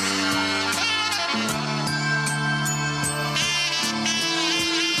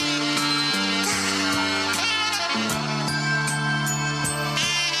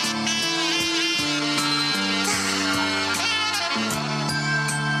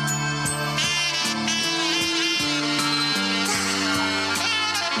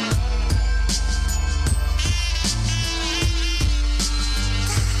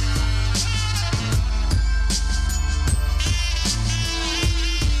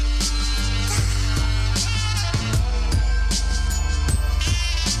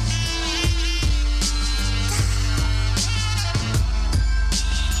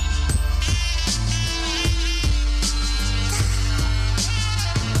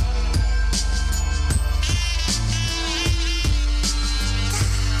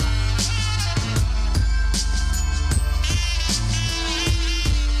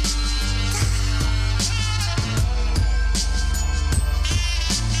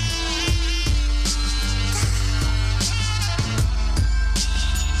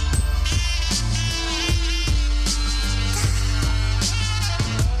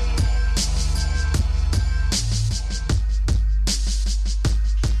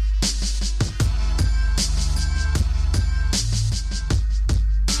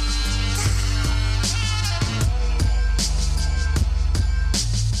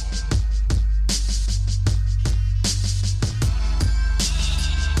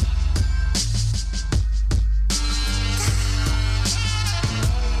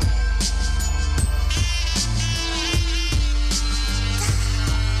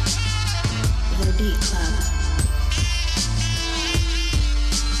 Beat Club.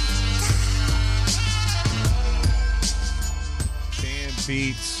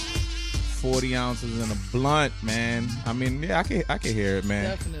 Beats, 40 ounces in a blunt, man. I mean, yeah, I can hear it, man.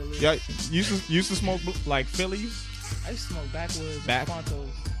 Definitely. Yeah, used to smoke like Phillies, I used to smoke backwoods, Back- Fontos.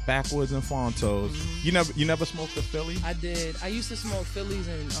 backwoods and Fontos. You never smoked a Philly? I did. I used to smoke Phillies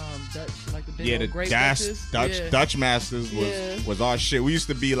and Dutch, like the big Yeah, old the grape Dutch Dutches. Yeah. Dutch Masters Yeah. was our shit. We used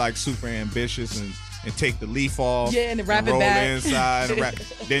to be like super ambitious and take the leaf off. Yeah, and then wrap it roll back. it inside. And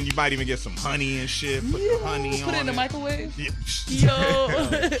then you might even get some honey and shit. Put the honey on Put it in the it. microwave. Yeah.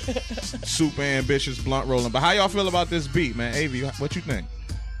 Yo. Super ambitious blunt rolling. But how y'all feel about this beat, man? Avi, what you think?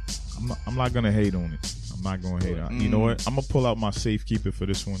 I'm not gonna hate on it. I'm not gonna hate on it. You know what? I'm gonna pull out my safekeeper for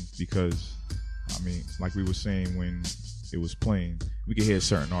this one because, I mean, like we were saying when it was playing, we could hear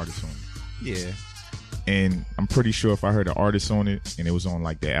certain artists on it. Yeah. And I'm pretty sure if I heard an artist on it and it was on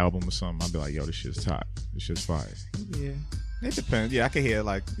like their album or something, I'd be like, yo, this shit's top. This shit's fire. Yeah. It depends. Yeah, I can hear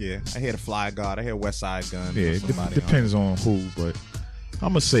I hear the Fly God. I hear West Side Gun. Yeah, it depends on who, but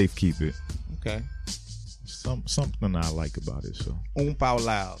I'm a safe keep it. Okay. Something I like about it. So Oompa out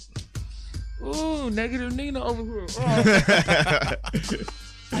loud. Ooh, negative Nina over here. Oh.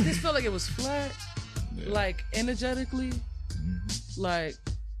 I just felt like it was flat, like energetically. Like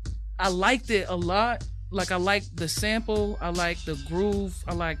I liked it a lot. Like I liked the sample, I liked the groove,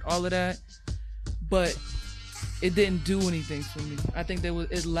 I liked all of that, but it didn't do anything for me. I think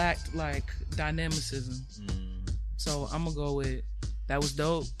it lacked like dynamicism. So I'm gonna go with that was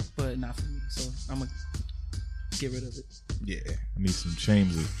dope, but not for me. So I'm gonna get rid of it. Yeah. I need some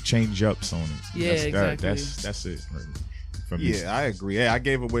change ups on it. Yeah, exactly. That's it for me. Yeah, I agree. Yeah, I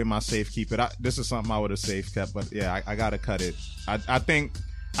gave away my safe keep it. This is something I would have safe kept, but yeah, I gotta cut it. I think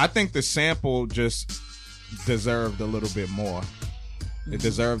the sample just deserved a little bit more. It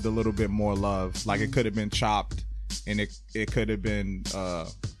deserved a little bit more love. Like it could have been chopped, and it could have been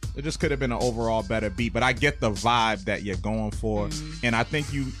it just could have been an overall better beat. But I get the vibe that you're going for, and I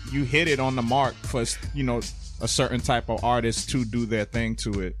think you hit it on the mark for a certain type of artist to do their thing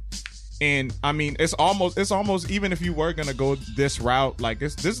to it. And I mean, it's almost even if you were gonna go this route, like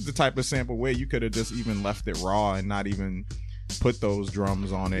this is the type of sample where you could have just even left it raw and not even put those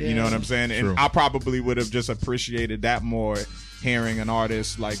drums on it. You know what I'm saying? True. And I probably would have just appreciated that more, hearing an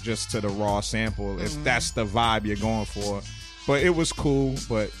artist like just to the raw sample, if that's the vibe you're going for. But it was cool.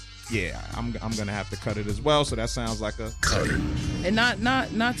 But yeah, I'm gonna have to cut it as well. So that sounds like a cut. And not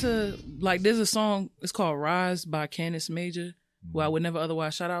to like, there's a song, it's called Rise by Candace Major, who I would never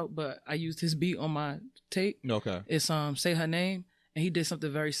otherwise shout out, but I used his beat on my tape. Okay. It's Say Her Name, and he did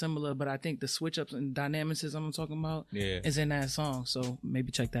something very similar, but I think the switch ups and dynamicism I'm talking about is in that song. So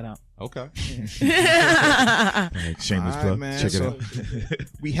maybe check that out. Okay. Shameless All plug. right, man. Check it So, out.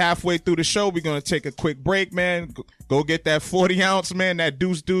 we halfway through the show. We're gonna take a quick break, man. Go get that 40 ounce, man. That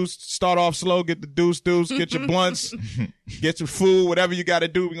deuce. Start off slow. Get the deuce. Get your blunts. Get your food. Whatever you got to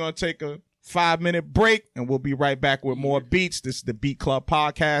do. We're gonna take a 5-minute break, and we'll be right back with more beats. This is the Beat Club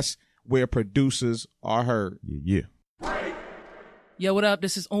podcast, where producers are heard. Yeah. Yo, what up?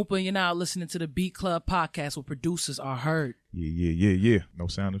 This is Oompa, and you're now listening to the Beat Club podcast, where producers are heard. Yeah. No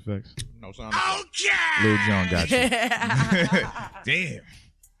sound effects. No sound effects. Lil Jon got you. Damn.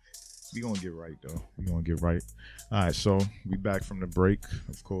 We gonna get right though. All right, so we back from the break,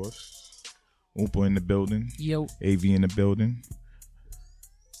 of course. Oompa in the building. Yo. AV in the building.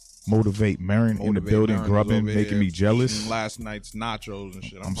 Motivate Marin in the building, Marin grubbing, over making here me jealous. eating last night's nachos and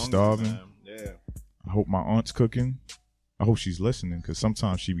shit. I'm hungry, starving. man. Yeah. I hope my aunt's cooking. I hope she's listening, because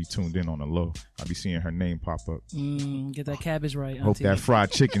sometimes she be tuned in on the low. I be seeing her name pop up. Get that cabbage right, Hope auntie. that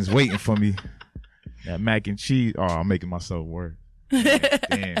fried chicken's waiting for me. That mac and cheese. Oh, I'm making myself work.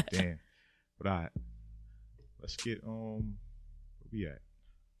 Damn. But all right. Let's get where we at?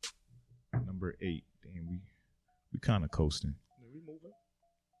 Number 8. Damn, we kind of coasting.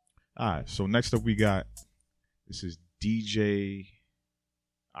 All right, so next up we got, this is DJ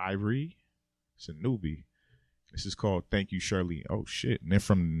Ivory. It's a newbie. This is called Thank You, Shirley. Oh, shit. And they're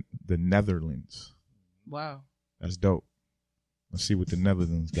from the Netherlands. Wow. That's dope. Let's see what the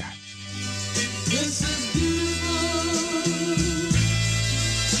Netherlands got. This is beautiful.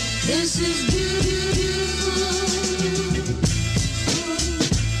 This is beautiful.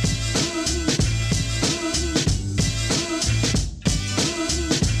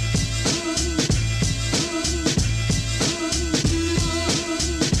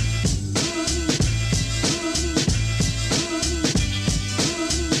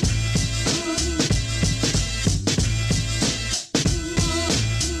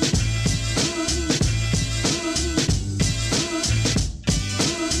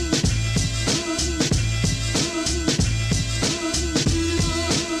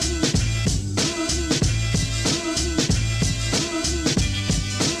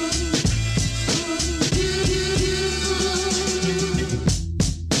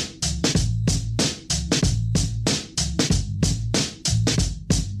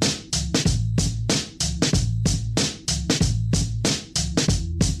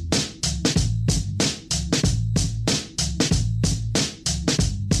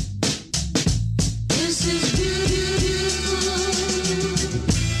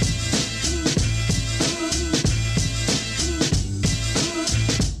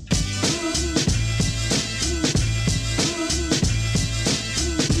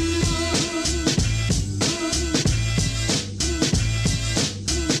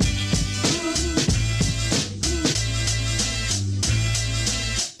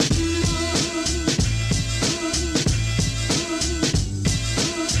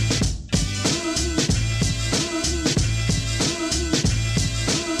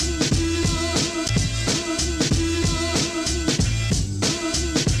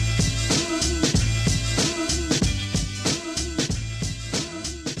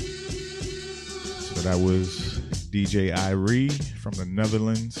 that was DJ Irie from the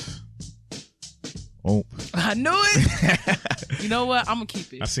Netherlands. Oh, I knew it. You know what? I'm gonna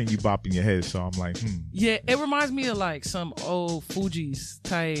keep it. I seen you bopping your head, so I'm like, Yeah, it reminds me of like some old Fuji's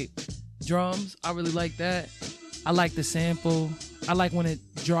type drums. I really like that. I like the sample. I like when it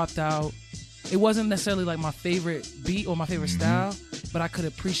dropped out. It wasn't necessarily like my favorite beat or my favorite style, but I could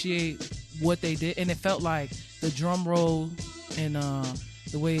appreciate what they did, and it felt like the drum roll and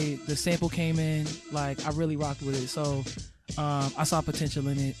the way the sample came in. Like, I really rocked with it. So I saw potential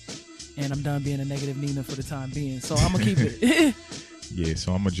in it, and I'm done being a negative Nina for the time being. So I'm gonna keep it. yeah.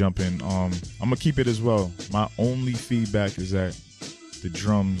 So I'm gonna jump in. I'm gonna keep it as well. My only feedback is that the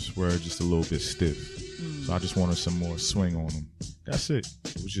drums were just a little bit stiff. So I just wanted some more swing on them. That's it.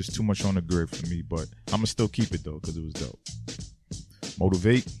 It was just too much on the grid for me, but I'm going to still keep it, though, because it was dope.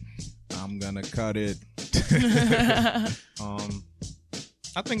 Motivate. I'm going to cut it.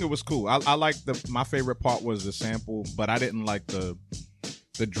 I think it was cool. I like my favorite part was the sample, but I didn't like the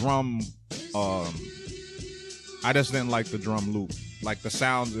drum. I just didn't like the drum loop. Like the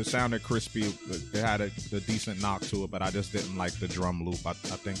sounds, it sounded crispy. It had a decent knock to it, but I just didn't like the drum loop. I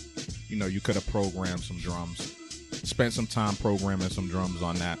think, you could have programmed some drums, spent some time programming some drums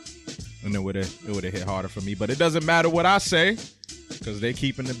on that, and it would have hit harder for me. But it doesn't matter what I say, because they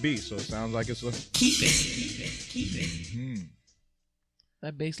keeping the beat. So it sounds like it's a Keep it.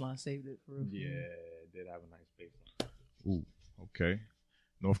 That bass line saved it for real. Yeah, it did have a nice bass line. Ooh, okay.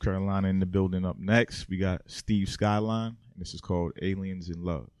 North Carolina in the building. Up next, we got Steve Skyline, and this is called Aliens in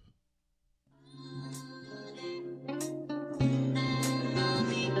Love.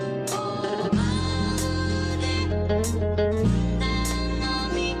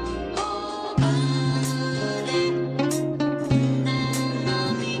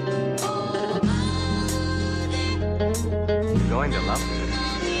 You're going to love it.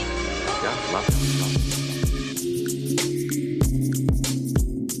 Just love it.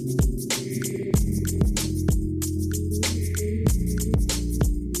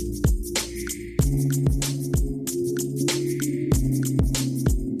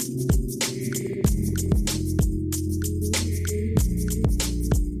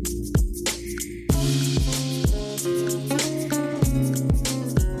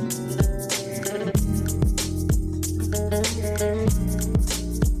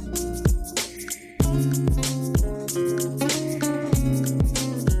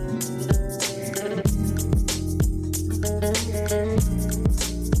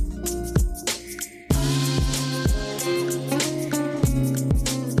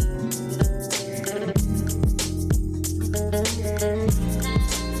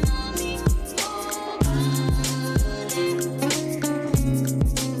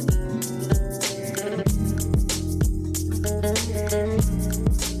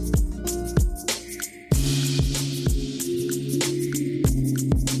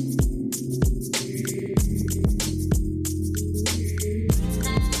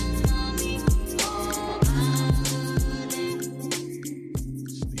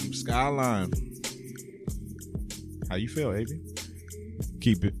 Skyline. How you feel, AB?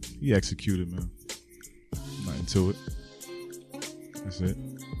 Keep it. He executed, man. Nothing to it. That's it.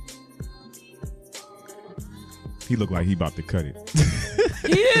 He looked like he about to cut it.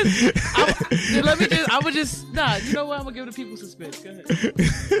 He is. You know what? I'm gonna give the people suspense. Go ahead.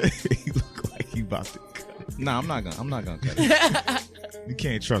 He looked like he about to cut it. Nah, I'm not gonna cut it. You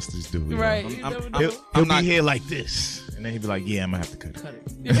can't trust this dude. Right. You know? You never know. He'll not- be here like this. And then he'll be like, yeah, I'm gonna have to cut it. Cut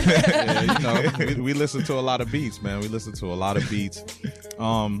it. Yeah, we listen to a lot of beats, man. We listen to a lot of beats.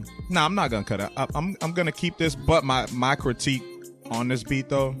 I'm not gonna cut it. I'm gonna keep this, but my critique on this beat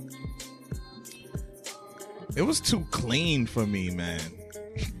though, it was too clean for me, man.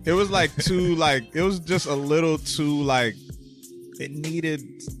 It was like too it was just a little too it needed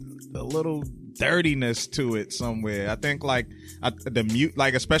a little dirtiness to it somewhere. I think the mute,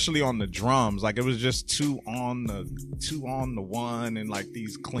 especially on the drums, it was just too on the one, and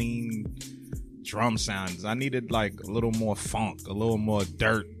these clean drum sounds. I needed a little more funk, a little more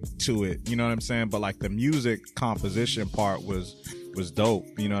dirt to it. You know what I'm saying? But the music composition part was dope.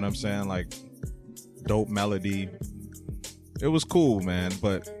 You know what I'm saying? Dope melody. It was cool, man.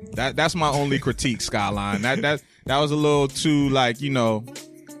 But that's my only critique, Skyline. That was a little too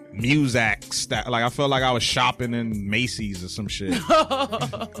Muzak. I felt like I was shopping in Macy's or some shit.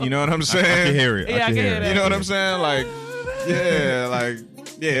 You know what I'm saying? I can hear it. Yeah, I can hear that. You know what I'm saying?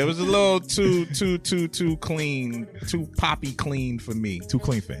 Yeah, it was a little too clean, too poppy clean for me. Too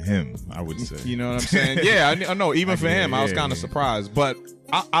clean for him, I would say. You know what I'm saying? Yeah, I know. Even for him, I was kind of yeah. surprised, but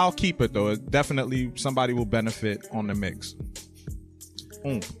I'll keep it though. It definitely somebody will benefit on the mix.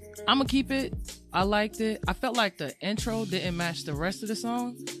 I'm gonna keep it. I liked it. I felt like the intro didn't match the rest of the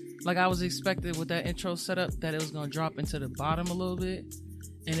song. Like I was expecting with that intro setup that it was gonna drop into the bottom a little bit,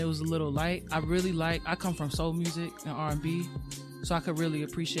 and it was a little light. I come from soul music and R&B, so I could really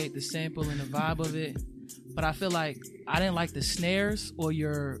appreciate the sample and the vibe of it. But I feel like I didn't like the snares or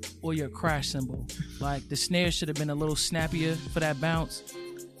your crash cymbal. Like the snares should have been a little snappier for that bounce,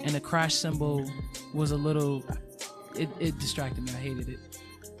 and the crash cymbal was a little. It distracted me. I hated it.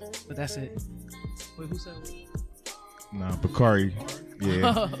 But that's it. Wait, who said what? Nah, Bakari.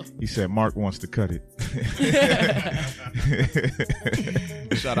 Yeah, he said Mark wants to cut it.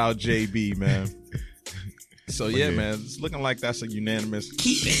 Shout out JB, man. So yeah, man, it's looking like that's a unanimous.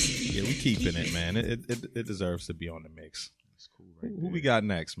 Keep it. Yeah, we keeping it, man. It deserves to be on the mix. That's cool, right? Who we got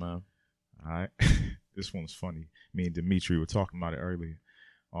next, man? All right, this one's funny. Me and Dimitri were talking about it earlier.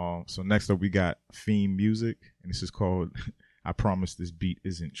 So next up we got Theme Music, and this is called "I Promise This Beat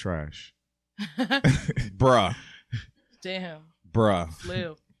Isn't Trash." Bruh. Damn. Bruh.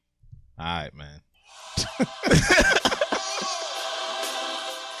 Live. All right, man.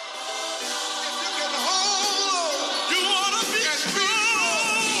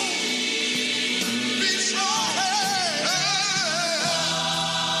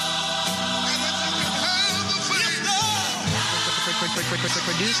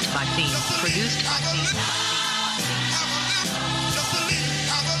 Produced by Theme. Produced by Theme.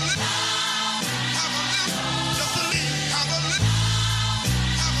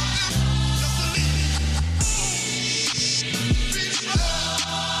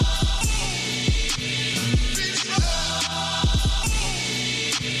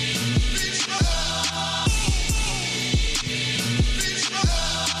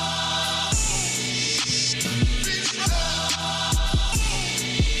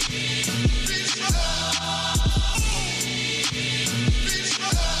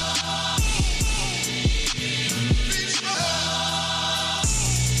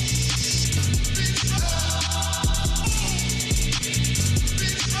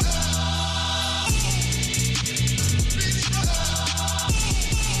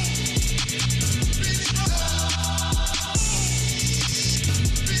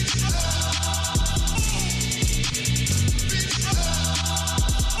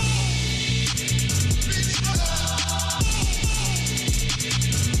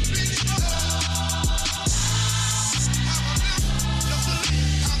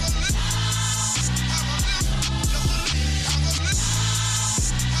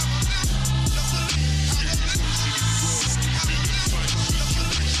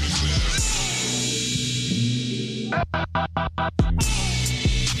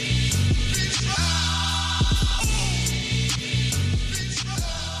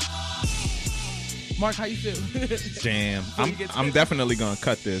 Mark, how you feel? Damn. I'm definitely gonna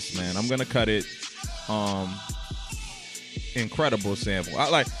cut this, man. I'm gonna cut it. Incredible sample. I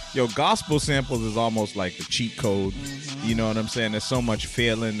like gospel samples is almost like the cheat code. Mm-hmm. You know what I'm saying? There's so much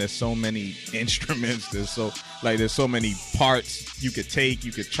feeling, there's so many instruments, there's so many parts you could take,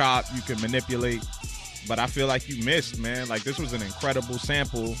 you could chop, you could manipulate. But I feel like you missed, man. Like this was an incredible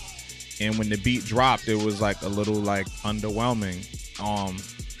sample, and when the beat dropped, it was like a little like underwhelming.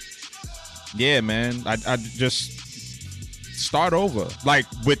 Yeah, man. I just start over. Like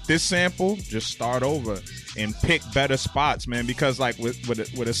with this sample, just start over and pick better spots, man. Because like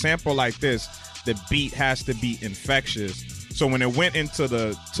with a sample like this, the beat has to be infectious. So when it went into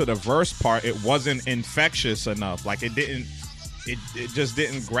the verse part, it wasn't infectious enough. Like it just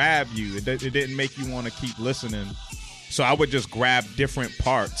didn't grab you. It didn't make you want to keep listening. So I would just grab different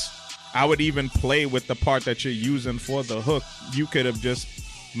parts. I would even play with the part that you're using for the hook. You could have just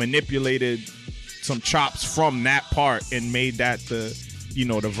manipulated some chops from that part and made that the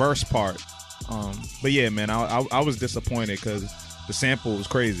verse part. But yeah, man, I was disappointed because the sample was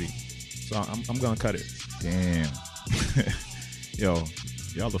crazy. So I'm gonna cut it. Damn. Yo,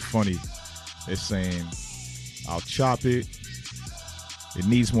 y'all are funny. They're saying I'll chop it. It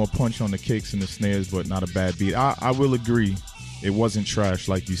needs more punch on the kicks and the snares, but not a bad beat. I will agree. It wasn't trash,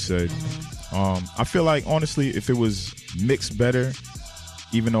 like you said. I feel like, honestly, if it was mixed better,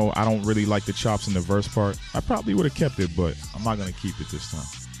 even though I don't really like the chops in the verse part, I probably would have kept it, but I'm not going to keep it this time.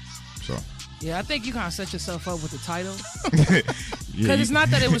 So. Yeah, I think you kind of set yourself up with the title. Because Yeah, it's not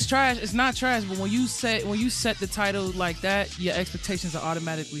that it was trash. It's not trash, but when you set the title like that, your expectations are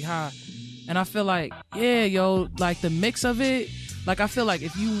automatically high. And I feel like, like the mix of it, like I feel like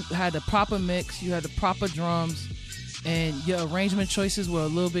if you had the proper mix, you had the proper drums, and your arrangement choices were a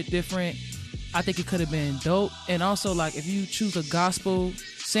little bit different, I think it could have been dope. And also, like, if you choose a gospel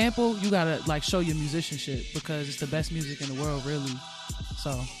sample, you gotta like show your musicianship because it's the best music in the world, really.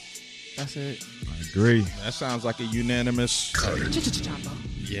 So That's it. I agree. That sounds like a unanimous.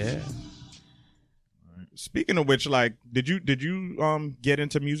 Yeah. Speaking of which, like, did you get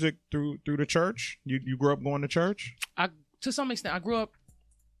into music through the church? You grew up going to church? To some extent, I grew up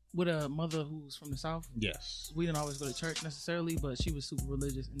with a mother who's from the South. Yes. We didn't always go to church necessarily, but she was super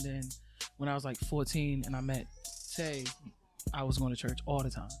religious. And then when I was like 14 and I met Tay, I was going to church all the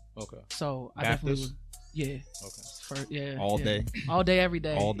time. Okay. So I Baptist? definitely was, yeah. Okay. All day? All day, every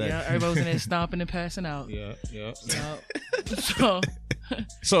day. All day. Yeah, everybody was in there stomping and passing out. Yeah.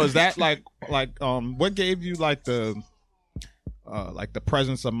 So is that like what gave you like the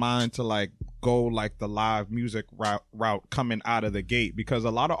presence of mind to like go like the live music route coming out of the gate? Because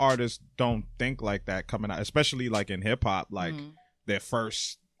a lot of artists don't think like that coming out, especially like in hip hop, like their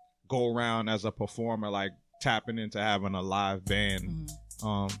first go around as a performer, like tapping into having a live band.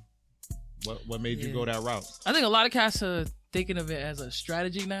 What made you go that route? I think a lot of cats are thinking of it as a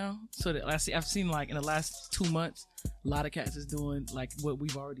strategy now. So that I've seen like in the last 2 months, a lot of cats is doing like what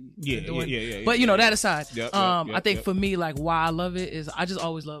we've already been doing. Yeah. But you know, that aside, Yep, I think for me, like why I love it is I just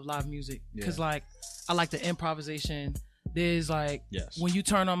always love live music because like I like the improvisation. There's like when you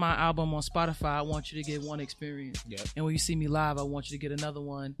turn on my album on Spotify, I want you to get one experience, and when you see me live, I want you to get another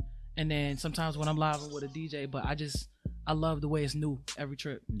one. And then sometimes when I'm live with a DJ, but I love the way it's new every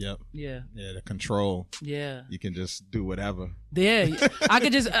trip. Yep. Yeah. Yeah, the control. Yeah. You can just do whatever. Yeah. I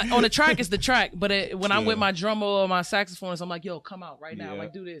could just, on the track, it's the track. But when I'm with my drummer or my saxophonist, I'm like, yo, come out right now.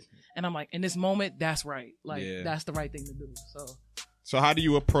 Like, do this. And I'm like, in this moment, that's right. Like, that's the right thing to do. So how do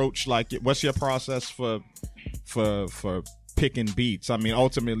you approach, like, what's your process for picking beats? I mean,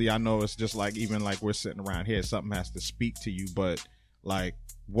 ultimately, I know it's just like, even like we're sitting around here, something has to speak to you. But, like,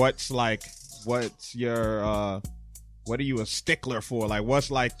 what's your, what are you a stickler for? Like,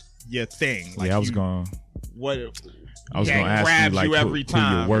 what's like your thing? Like, I was going to ask you like every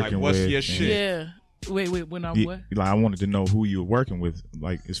time. Who you're working like, what's with. your shit? Yeah. Wait, when I'm what? Like, I wanted to know who you were working with,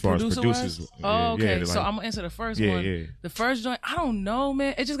 like as far as producers. Oh, okay. Like, so I'm gonna answer the first one. Yeah. The first joint, I don't know,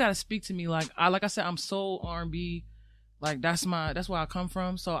 man. It just gotta speak to me. Like I said, I'm soul R&B. Like that's where I come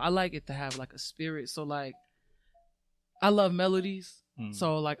from. So I like it to have like a spirit. So like, I love melodies.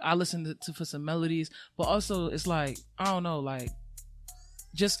 So like I listen to for some melodies, but also it's like I don't know, like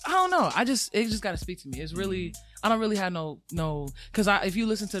just I don't know. It just gotta speak to me. It's really I don't really have no because if you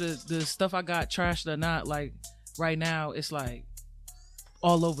listen to the stuff I got, Trashed or Not, like right now it's like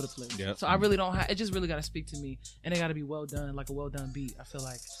all over the place. Yep. So I really don't have. It just really gotta speak to me, and it gotta be well done, like a well done beat. I feel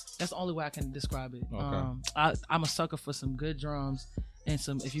like that's the only way I can describe it. Okay. I'm a sucker for some good drums. And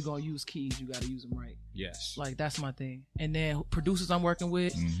if you're gonna use keys, you gotta use them right. Yes. Like that's my thing. And then producers I'm working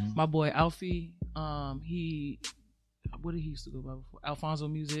with, my boy Alfie. What did he used to go by before? Alfonso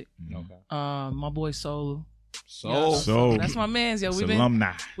Music. Okay. My boy Soul. So that's my man's, yo. We've been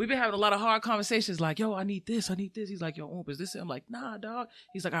having a lot of hard conversations. Like, yo, I need this. He's like, yo, Oompa, is this it? I'm like, nah, dog.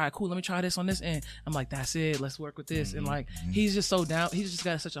 He's like, all right, cool. Let me try this on this end. I'm like, that's it. Let's work with this. And like, he's just so down. He's just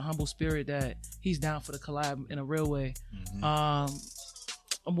got such a humble spirit that he's down for the collab in a real way.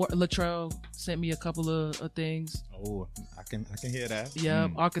 Latrell sent me a couple of things. Oh, I can hear that. Yeah,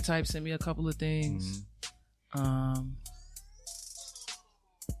 Archetype sent me a couple of things.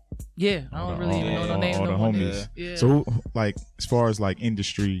 Yeah, I don't really even know no names. All the homies. Yeah. So, like, as far as like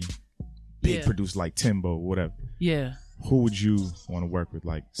industry, big produce like Timbo, whatever. Yeah. Who would you want to work with?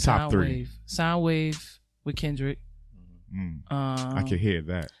 Like top three. Soundwave with Kendrick. I can hear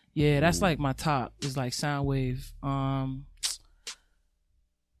that. Yeah, that's like my top. Is like Soundwave.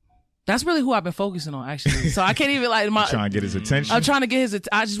 That's really who I've been focusing on, actually. So I can't even like trying to get his attention. I'm trying to get his.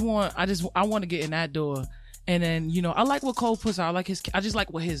 I want to get in that door. And then, you know, I like what Cole puts out. I just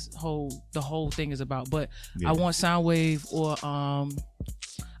like what the whole thing is about. But I want Soundwave or I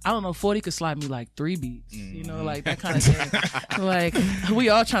don't know, 40 could slide me like 3 beats, you know, like that kind of thing. Like we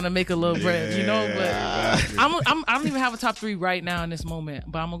all trying to make a little bread, you know. But exactly. I don't even have a top 3 right now in this moment.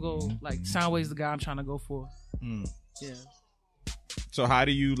 But I'm gonna go like Soundwave's the guy I'm trying to go for. Yeah. So how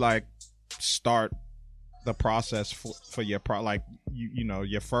do you like start the process for your like you know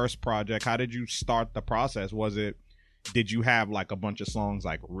your first project? How did you start the process? Did you have like a bunch of songs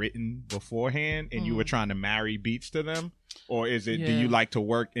like written beforehand and you were trying to marry beats to them, or is it do you like to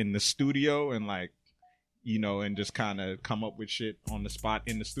work in the studio and like, you know, and just kind of come up with shit on the spot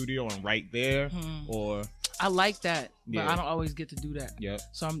in the studio and right there? Or I like that, but I don't always get to do that. Yeah.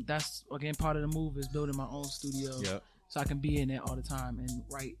 So that's again part of the move is building my own studio. Yeah. so I can be in there all the time and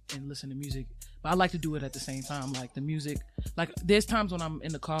write and listen to music. But I like to do it at the same time, like the music. Like there's times when I'm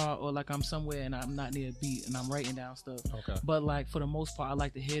in the car or like I'm somewhere and I'm not near a beat and I'm writing down stuff. Okay. But like for the most part, I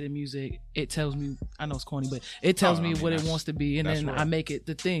like to hear the music. It tells me, I know it's corny, but it tells me what it wants to be, and then I make it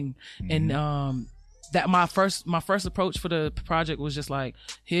the thing. And that my first approach for the project was just like,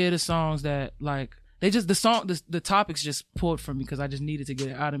 here are the songs that like. The topics just pulled from me because I just needed to get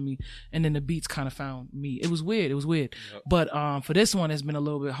it out of me, and then the beats kind of found me. It was weird. Yep. But for this one, it's been a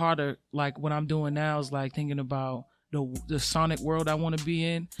little bit harder. Like what I'm doing now is like thinking about the sonic world I want to be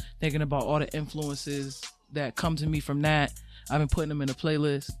in, thinking about all the influences that come to me from that. I've been putting them in a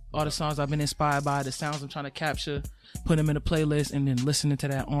playlist. All the songs I've been inspired by, the sounds I'm trying to capture, put them in a playlist, and then listening to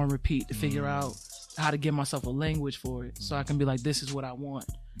that on repeat to figure out how to give myself a language for it, so I can be like, this is what I want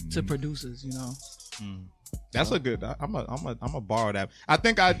to producers, you know. That's a good. I'm a borrow that. I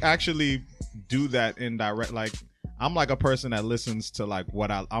think I actually do that indirect. Like I'm like a person that listens to like what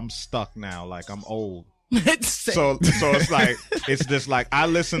I'm stuck now. Like I'm old. So it's like it's just like I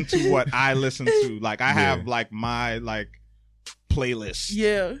listen to what I listen to. Like I have like my like playlist.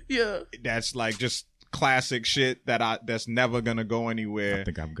 Yeah. That's like just classic shit that's never gonna go anywhere. I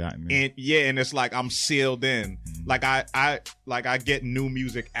think I've gotten it. And it's like I'm sealed in. Like I get new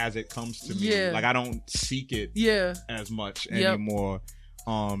music as it comes to me. Like I don't seek it as much anymore.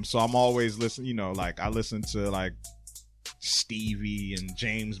 So I'm always listening, you know, like I listen to like Stevie and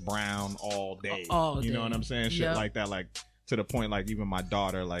James Brown all day. You know what I'm saying? Shit like that, like to the point like even my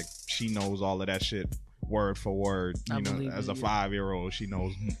daughter, like she knows all of that shit word for word, you know, as a 5-year-old, she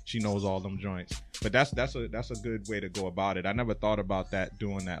knows all them joints. But that's a good way to go about it. I never thought about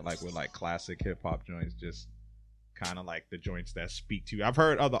doing that like with like classic hip hop joints, just kind of like the joints that speak to you. I've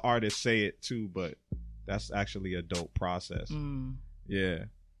heard other artists say it too, but that's actually a dope process. Yeah.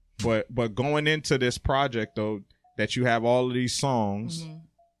 But going into this project though, that you have all of these songs,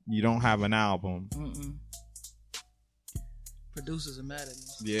 you don't have an album. Producers are mad at me.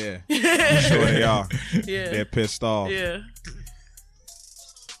 Yeah, I'm sure they are. Yeah, they're pissed off. Yeah.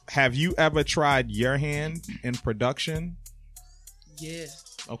 Have you ever tried your hand in production? Yeah.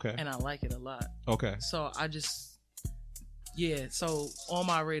 Okay. And I like it a lot. Okay. So I just, so on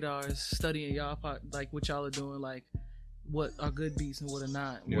my radar is studying y'all, like what y'all are doing, like what are good beats and what are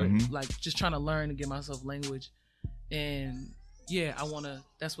not. What, like just trying to learn and give myself language. And I want to,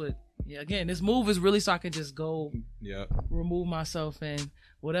 that's what, again, this move is really so I can just go remove myself and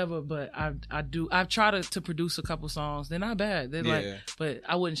whatever. But I've tried to produce a couple songs. They're not bad. They're like, but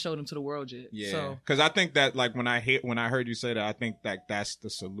I wouldn't show them to the world yet. Yeah. So, because I think that like when I heard you say that, I think that that's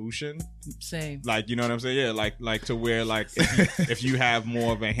the solution. Same. Like, you know what I'm saying? Yeah. Like to where like if you have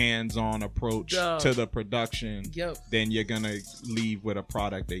more of a hands-on approach to the production, then you're going to leave with a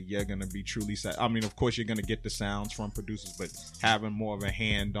product that you're going to be truly set. I mean, of course you're going to get the sounds from producers, but having more of a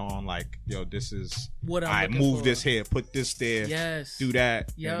hand on like, yo, this is what I move this here, put this there, do that.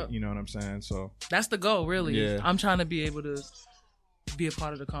 Yep. And, you know what I'm saying? So that's the goal, really. Yeah. I'm trying to be able to be a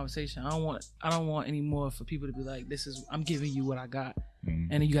part of the conversation. I don't want any more for people to be like, I'm giving you what I got,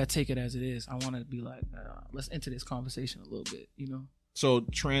 and you got to take it as it is. I want to be like, let's enter this conversation a little bit, you know. So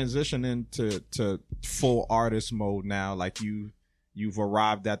transition into full artist mode now. Like you've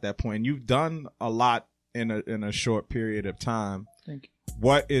arrived at that point. You've done a lot in a short period of time. Thank you.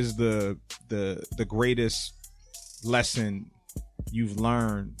 What is the greatest lesson you've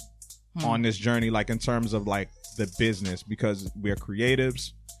learned on this journey, like in terms of like the business? Because we're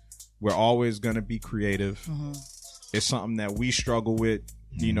creatives, we're always going to be creative. It's something that we struggle with.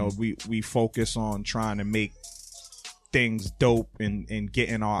 You know, we focus on trying to make things dope and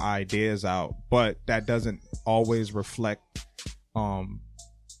getting our ideas out, but that doesn't always reflect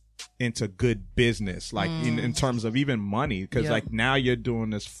into good business, like in terms of even money, because like now you're doing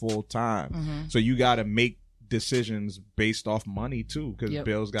this full time, so you got to make decisions based off money too, because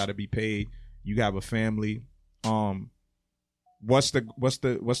bills got to be paid. You have a family. What's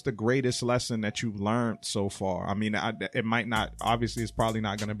the greatest lesson that you've learned so far? I mean, it might not, obviously it's probably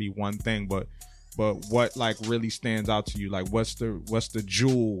not going to be one thing, but what like really stands out to you? Like what's the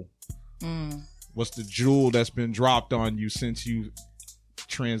jewel? What's the jewel that's been dropped on you since you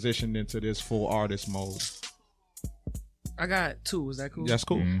transitioned into this full artist mode? I got two. Is that cool? That's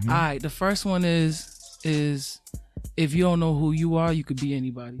cool. All right. The first one is if you don't know who you are, you could be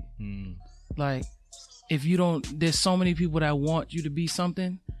anybody. Like if you don't, there's so many people that want you to be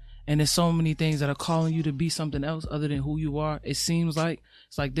something, and there's so many things that are calling you to be something else other than who you are. It seems like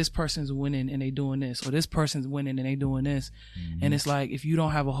it's like this person's winning and they doing this, or this person's winning and they doing this. And it's like if you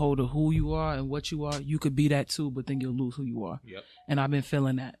don't have a hold of who you are and what you are, you could be that too, but then you'll lose who you are. And I've been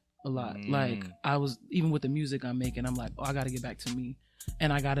feeling that a lot. Like I was, even with the music I'm making, I'm like, oh, I got to get back to me.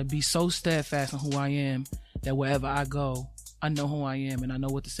 And I got to be so steadfast on who I am that wherever I go, I know who I am and I know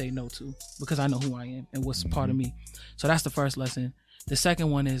what to say no to because I know who I am and what's part of me. So that's the first lesson. The second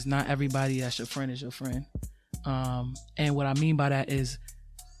one is not everybody that's your friend is your friend. And what I mean by that is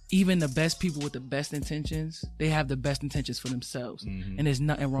even the best people with the best intentions, they have the best intentions for themselves. And there's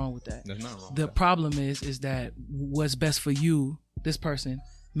nothing wrong with that. There's nothing wrong with The that. problem is that what's best for you, this person,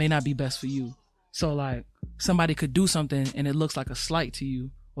 may not be best for you. So like somebody could do something and it looks like a slight to you,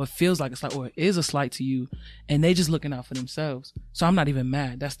 or it feels like a slight, or it is a slight to you, and they just looking out for themselves. So I'm not even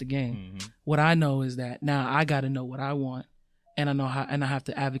mad. That's the game. What I know is that now I got to know what I want, and I know how, and I have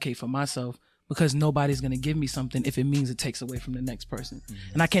to advocate for myself because nobody's gonna give me something if it means it takes away from the next person,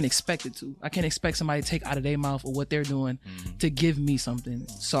 and I can't expect it to. I can't expect somebody to take out of their mouth or what they're doing to give me something.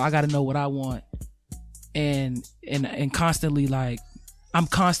 So I got to know what I want, and constantly like. I'm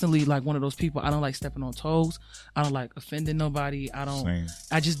constantly like one of those people. I don't like stepping on toes. I don't like offending nobody. I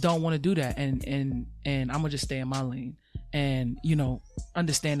just don't want to do that. And I'm gonna just stay in my lane. And you know,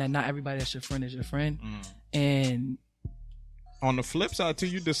 understand that not everybody that's your friend is your friend. And on the flip side too,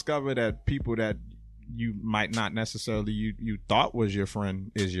 you discover that people that you might not necessarily you thought was your friend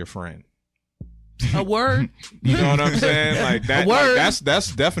is your friend. A word. You know what I'm saying? Like that. A word. Like,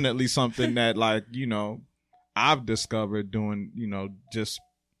 that's definitely something that like I've discovered doing, just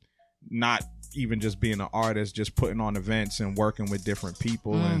not even just being an artist, just putting on events and working with different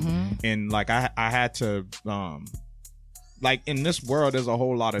people. And like, I had to, like in this world, there's a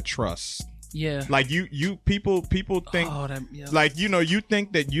whole lot of trust. Yeah. Like people think, like, you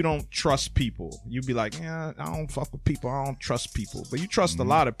think that you don't trust people. You be like, yeah, I don't fuck with people. I don't trust people. But you trust a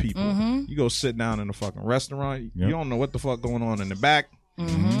lot of people. You go sit down in a fucking restaurant. You don't know what the fuck going on in the back.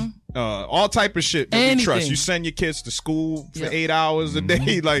 All type of shit that we trust. You send your kids to school for 8 hours a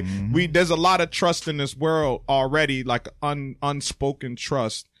day. Like there's a lot of trust in this world already, like unspoken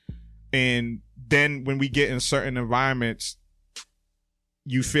trust. And then when we get in certain environments,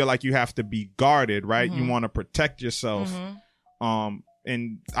 you feel like you have to be guarded, right? You want to protect yourself.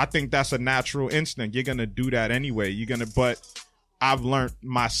 And I think that's a natural instinct. You're gonna do that anyway. But I've learned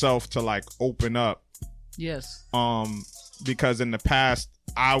myself to like open up. Yes. Because in the past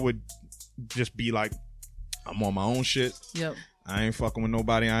I would just be like, I'm on my own shit. Yep. I ain't fucking with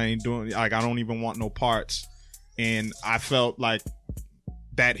nobody. I ain't doing, like, I don't even want no parts. And I felt like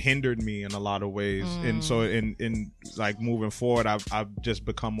that hindered me in a lot of ways. And so in like moving forward, I've just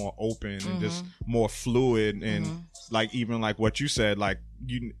become more open and just more fluid. And like, even like what you said, like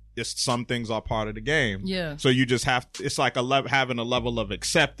some things are part of the game. Yeah. So you just have, it's like having a level of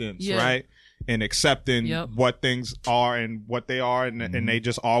acceptance, right? And accepting what things are and what they are, and they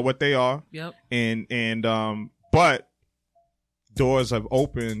just are what they are. Yep. And but doors have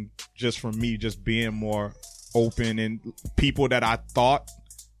opened just from me just being more open, and people that I thought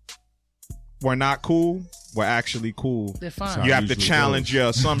were not cool were actually cool. They're fine. You have to challenge your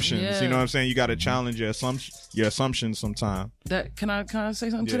assumptions. You know what I'm saying? You got to challenge your assumptions sometime. That can I say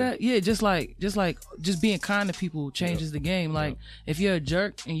something to that? Yeah, just being kind to people changes the game. Like if you're a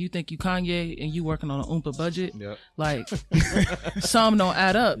jerk and you think you Kanye and you working on an Oompa budget, like some don't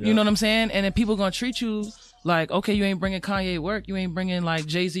add up. You know what I'm saying? And then people gonna treat you like, okay, you ain't bringing Kanye work, you ain't bringing like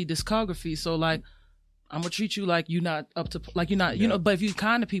Jay-Z discography, so like I'm gonna treat you like you're not up to, like you're not, but if you're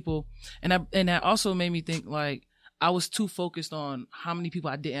kind to people, and that also made me think like I was too focused on how many people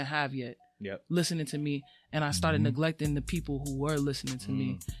I didn't have yet listening to me, and I started neglecting the people who were listening to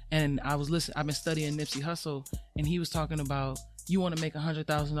me. And I've been studying Nipsey Hussle, and he was talking about, you want to make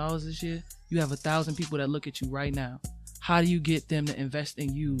 $100,000 this year, you have 1,000 people that look at you right now. How do you get them to invest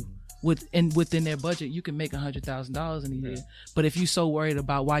in you? Within their budget, you can make $100,000 in a year. But if you're so worried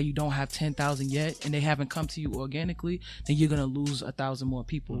about why you don't have 10,000 yet, and they haven't come to you organically, then you're gonna lose 1,000 more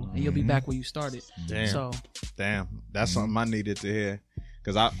people, and you'll be back where you started. Damn, that's something I needed to hear,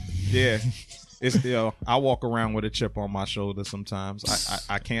 because it's I walk around with a chip on my shoulder sometimes.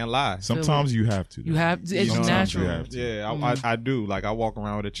 I can't lie. Sometimes you have to. You have to. It's natural. You have to. Yeah, I do. Like I walk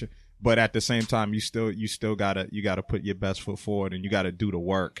around with a chip. But at the same time, you still gotta put your best foot forward, and you gotta do the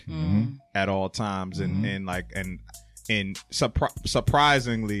work at all times. And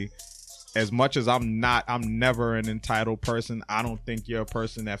surprisingly, as much as I'm never an entitled person. I don't think you're a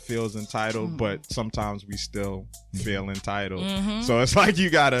person that feels entitled, but sometimes we still feel entitled. So it's like you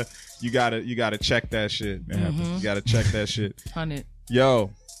gotta check that shit. You gotta check that shit. 100.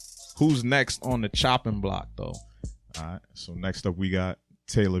 Yo, who's next on the chopping block though? All right. So next up we got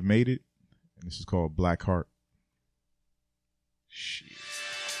Taylor Made It, and this is called Black Heart. Shit.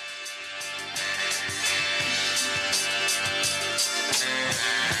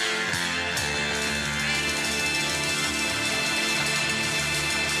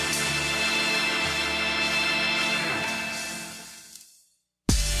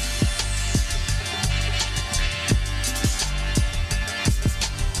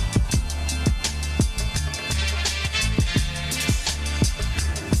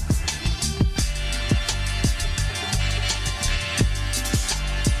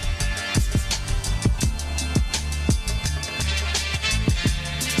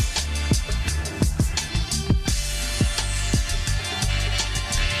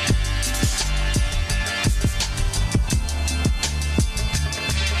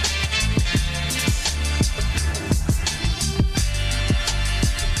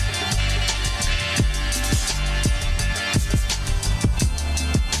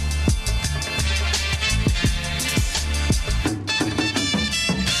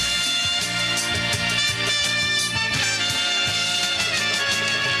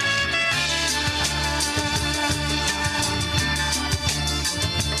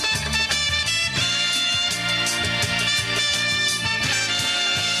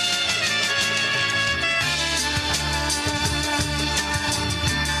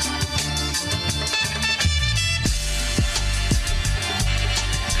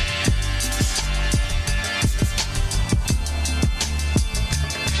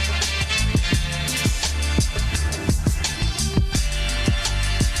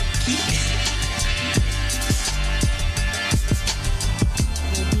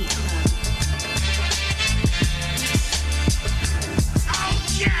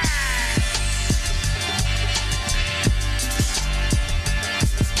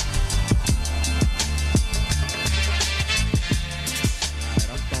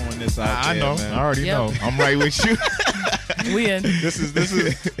 unanimous out I there, know. man. I already Yep. know. I'm right with you. We in. This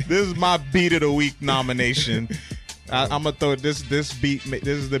is my beat of the week nomination. I'm gonna throw this beat.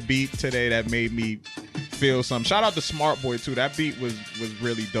 This is the beat today that made me feel something. Shout out to Smart Boy too. That beat was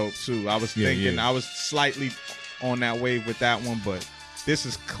really dope too. I was thinking I was slightly on that wave with that one, but this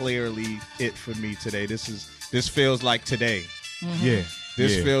is clearly it for me today. This feels like today. Yeah.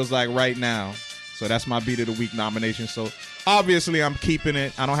 This feels like right now. So that's my beat of the week nomination. So obviously I'm keeping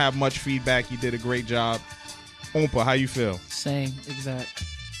it. I don't have much feedback. You did a great job. Oompa, how you feel? Same exact.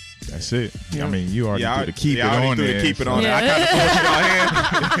 That's it. Yeah. I mean, you already threw the keep it I already on threw there. the keep it on Yeah. there. I kind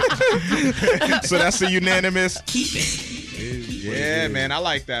of threw it out. So that's a unanimous. Keep it. Yeah, man, I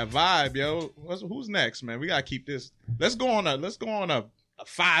like that vibe, yo. Who's next, man? We gotta keep this. Let's go on a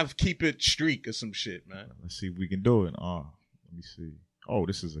 5 keep it streak or some shit, man. Let's see if we can do it. Let me see. Oh,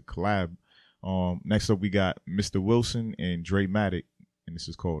 this is a collab. Next up we got Mr. Wilson and Dre Matic, and this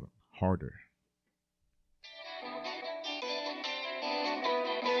is called Harder.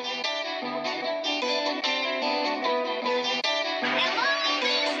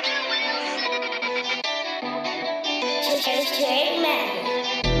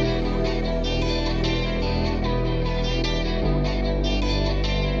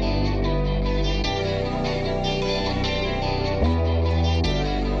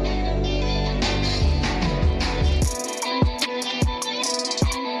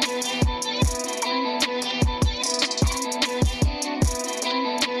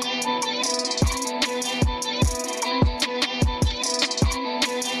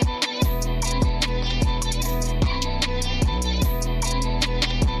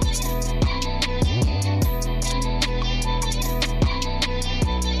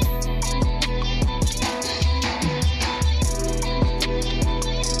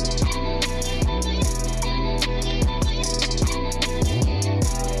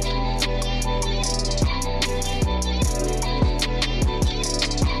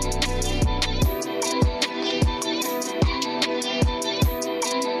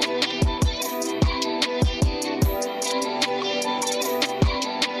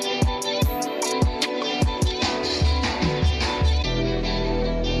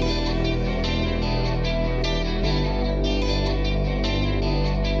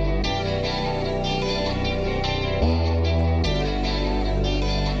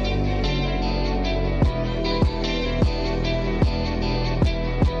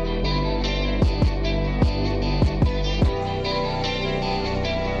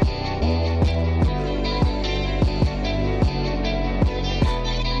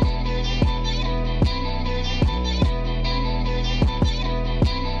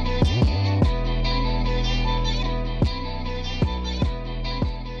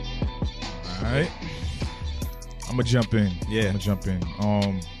 I'm gonna jump in. Yeah. I'm gonna jump in.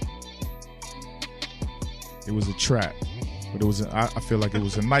 It was a trap, but I feel like it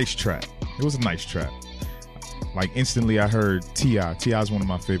was a nice trap. It was a nice trap. Like instantly, I heard T.I. T.I. is one of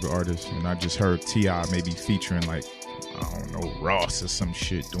my favorite artists, and I just heard T.I. maybe featuring like I don't know Ross or some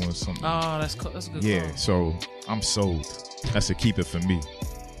shit doing something. Oh, that's cool. That's a good. Yeah, call. so I'm sold. That's a keep it for me.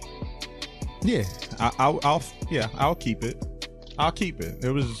 Yeah, I'll keep it. I'll keep it. It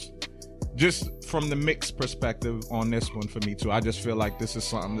was just from the mix perspective on this one for me too. I just feel like this is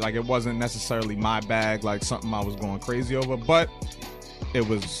something like it wasn't necessarily my bag, like something I was going crazy over, but it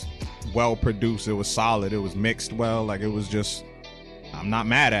was well produced. It was solid. It was mixed well. Like it was just, I'm not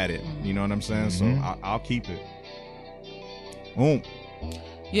mad at it. You know what I'm saying? So I'll keep it. Boom.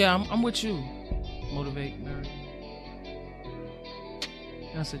 Yeah, I'm with you. Motivate, nerd.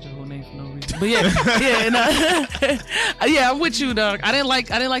 I said your whole name for no reason, but yeah, I'm with you, dog. I didn't like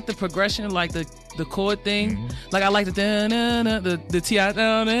the progression, like the chord thing. Like I like the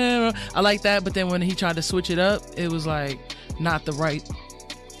T.I. I like that, but then when he tried to switch it up, it was like not the right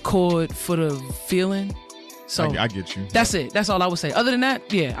chord for the feeling. So I get you. That's it. That's all I would say. Other than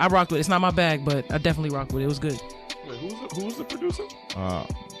that, yeah, I rocked with it. It's not my bag, but I definitely rocked with it. It was good. Wait, who's the producer?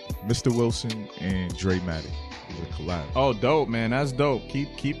 Mr. Wilson and Dre Matic. It was a collab. Oh, dope, man. That's dope.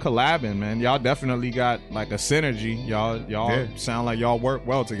 Keep collabing, man. Y'all definitely got like a synergy. Y'all sound like y'all work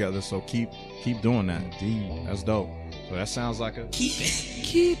well together. So keep doing that. Indeed. That's dope. So that sounds like a Keep it.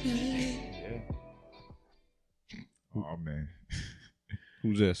 Keep it. Oh man.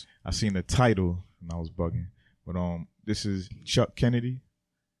 Who's this? I seen the title and I was bugging. But this is Chuck Kennedy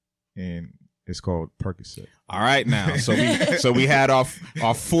and it's called Percocet. All right, now. So we had our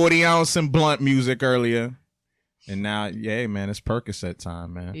 40 ounce and blunt music earlier. And now, yeah, man, it's Percocet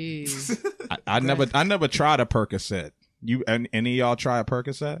time, man. I never tried a Percocet. Any of y'all try a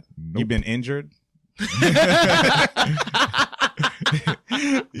Percocet? Nope. You been injured? You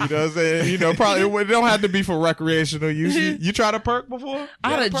know what I'm saying? You know, probably it don't have to be for recreational use. You tried a perk before? I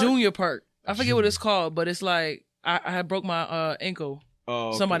had a junior perk. I forget what it's called, but it's like I had broke my ankle. Oh,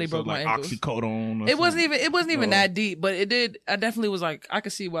 okay. Somebody So broke my like ankle. Oxycodone. Or It wasn't something. even that deep, but it did. I definitely was like, I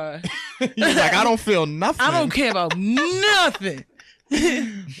could see why. You was like, I don't feel nothing. I don't care about nothing.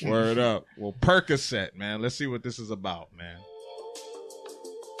 Word up. Well, Percocet, man. Let's see what this is about, man.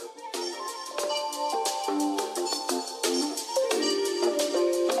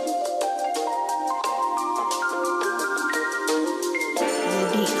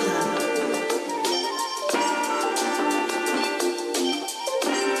 The Beat Club.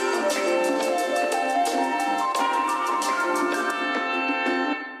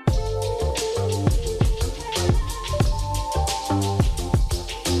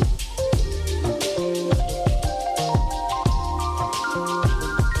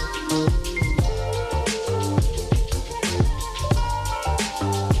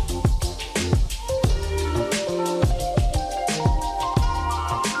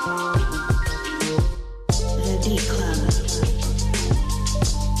 The Beat Club. The Beat Club.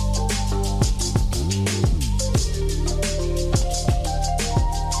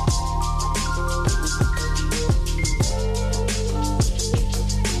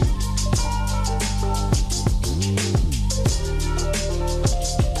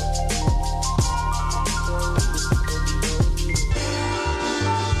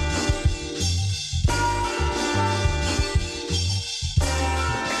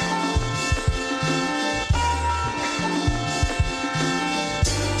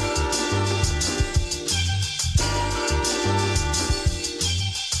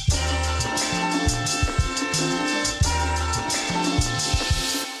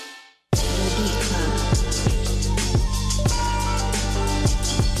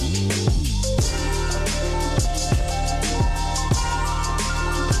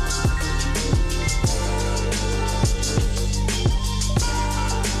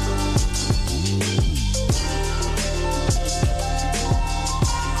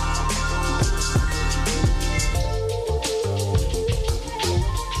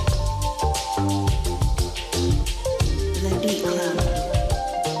 The Beat Club.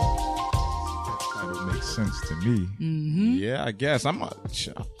 Title makes sense to me. Yeah, I guess I'll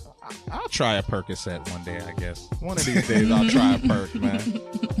try a Percocet one day. I guess one of these days I'll try a perk, man.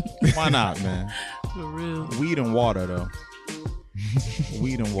 Why not, man? For real. Weed and water, though.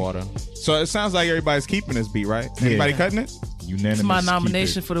 Weed and water. So it sounds like everybody's keeping this beat, right? Anybody cutting it? Unanimous. It's my keep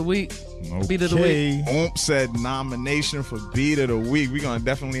nomination for the week. it. Beat of the week. Oomp said nomination for beat of the week. We're gonna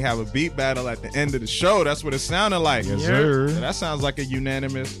definitely have a beat battle at the end of the show. That's what it sounded like. Yes, sir. So that sounds like a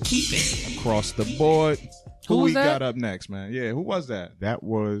unanimous across the board. Who we was that? got up next, man? Yeah, who was that? That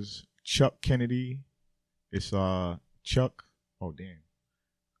was Chuck Kennedy. It's Chuck. Oh damn.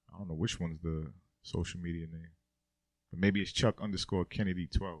 I don't know which one's the social media name. But maybe it's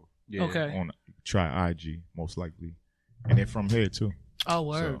Chuck_Kennedy12. Yeah. Okay. On try IG, most likely. And they're from here too. Oh,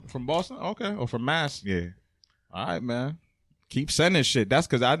 word. So, from Boston? Okay. Or from Mass? Yeah. All right, man. Keep sending shit. That's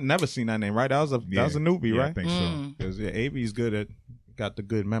because I'd never seen that name, right? That was a newbie, Yeah, right? I think so. Because AB's got the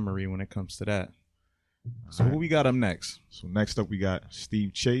good memory when it comes to that. So who we got up next? So next up we got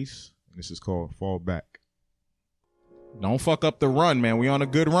Steve Chase. And this is called Fall Back. Don't fuck up the run, man. We on a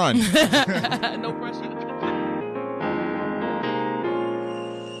good run. No pressure.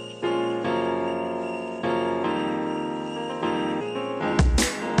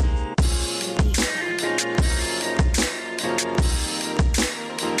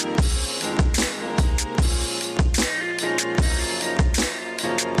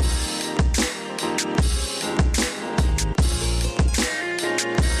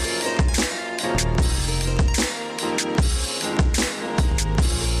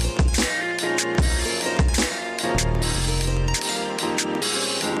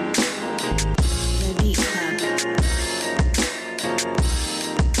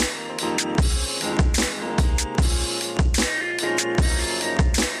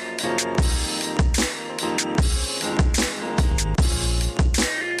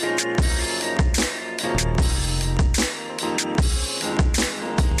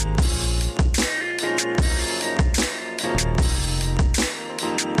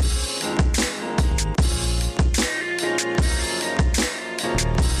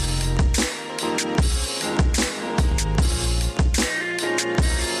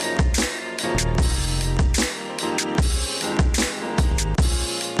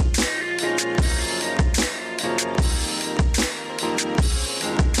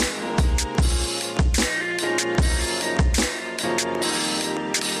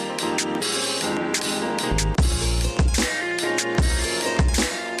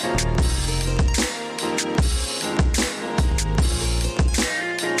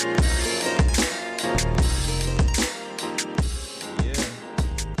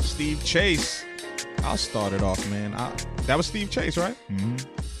 Chase. I'll start it off, man. That was Steve Chase, right? Mm-hmm.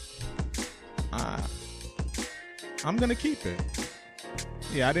 I'm gonna keep it.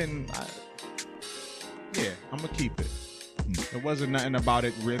 Yeah, I'm gonna keep it. There wasn't nothing about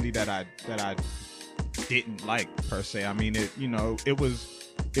it really that I didn't like per se. I mean, it was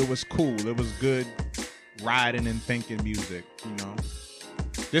cool. It was good riding and thinking music.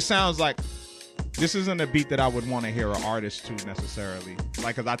 This sounds like this isn't a beat that I would want to hear an artist to necessarily.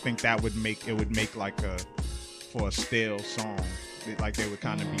 Like, cause I think that would make like for a stale song, like they would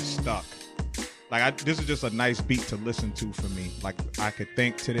kind of be stuck. Like this is just a nice beat to listen to for me. Like I could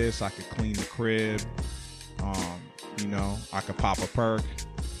think to this, I could clean the crib, I could pop a perk.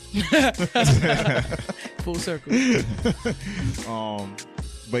 Full circle.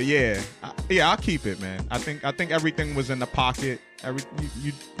 But yeah, I'll keep it, man. I think everything was in the pocket.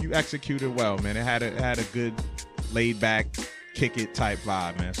 You executed well, man. It had a good laid back, kick it type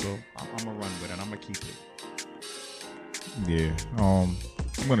vibe, man. So I'm gonna run with it. I'm gonna keep it. Yeah, I'm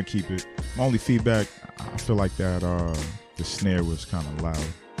gonna keep it. My only feedback, I feel like that the snare was kind of loud.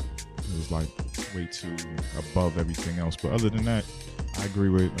 It was like way too above everything else. But other than that, I agree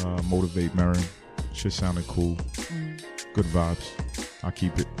with Motivate Marin. Shit sounded cool. Good vibes. I'll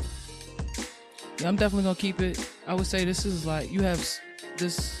keep it. Yeah, I'm definitely gonna keep it. I would say this is like you have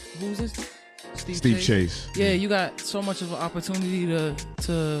this. Who's this? Steve Chase. Yeah, you got so much of an opportunity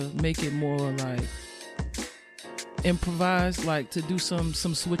to make it more like improvised, like to do some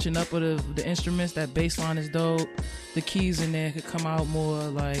switching up of the instruments. That bass line is dope. The keys in there could come out more,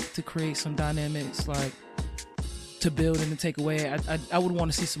 like to create some dynamics, like to build and to take away. I would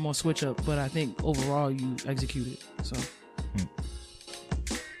want to see some more switch up, but I think overall you executed. So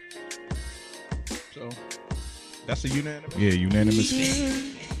that's a unanimous. Yeah, unanimous.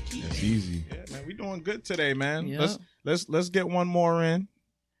 That's easy. Yeah, man, we doing good today, man. Yep. Let's get one more in.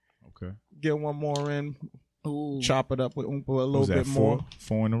 Okay. Get one more in. Ooh. Chop it up with Oompa a little bit four, more.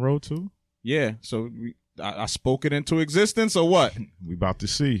 4 in a row too? Yeah. So I spoke it into existence, or what? We about to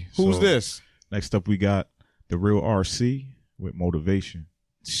see. Who's this? Next up, we got the Real RC with Motivation.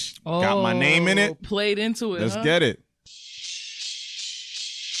 Got my name in it. Played into it. Let's get it.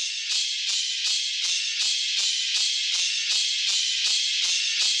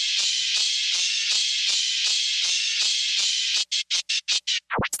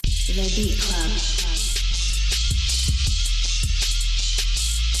 The Beat Club.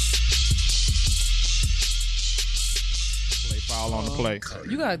 Play file on the play.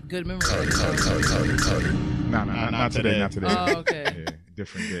 You got good memory. No, not today. Not today. Oh, okay. Yeah,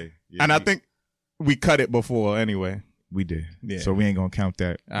 different day. Yeah, And I think we cut it before anyway. we did. Yeah. So we ain't gonna count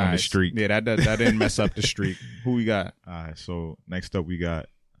that All on the right. street. Yeah, that didn't mess up the streak. Who we got? All right. So next up, we got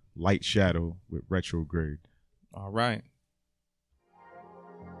Light Shadow with Retrograde. All right.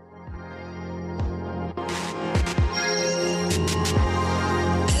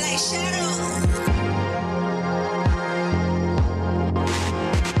 Like shadow.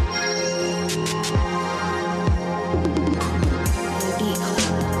 The Beat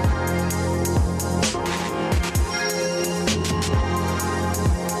Club.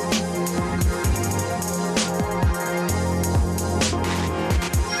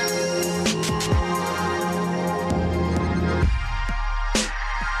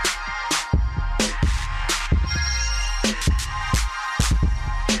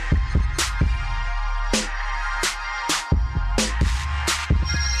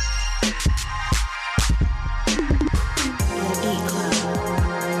 The Beat Club.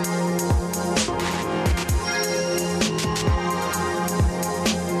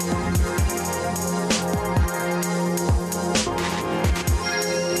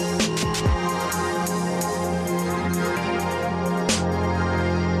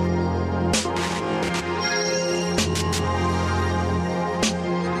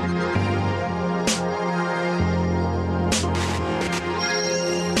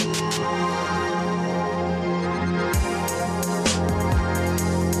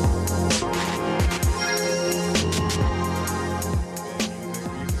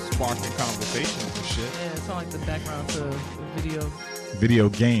 Sparking conversations and shit. Yeah, it sounds like the background to the Video video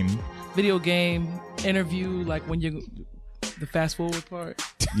game interview, like when you the fast forward part.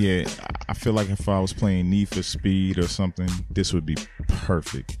 Yeah, I feel like if I was playing Need for Speed or something, this would be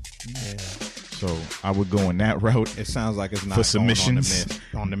perfect. Yeah. So I would go in that route. It sounds like it's not For going submissions.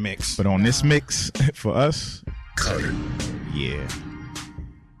 on the mix. But on this mix, for us, yeah.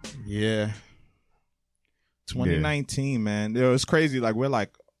 Yeah. 2019, man. It's crazy. Like we're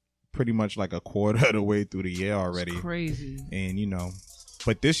like pretty much like a quarter of the way through the year already. It's crazy. And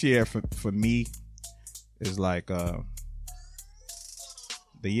but this year for me is like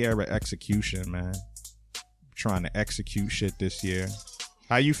the year of execution, man. Trying to execute shit this year.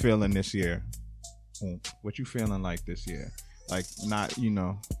 How you feeling this year? What you feeling like this year? Like, not,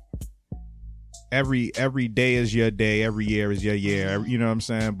 every day is your day, every year is your year, you know what I'm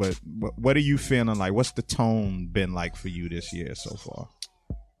saying? But what are you feeling like? What's the tone been like for you this year so far?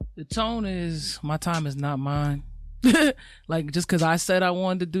 The tone is, my time is not mine. Like, just because I said I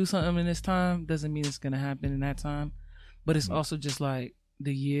wanted to do something in this time doesn't mean it's going to happen in that time. But it's also just like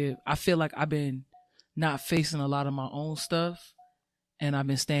the year. I feel like I've been not facing a lot of my own stuff. And I've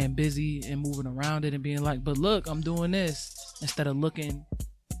been staying busy and moving around it and being like, but look, I'm doing this, instead of looking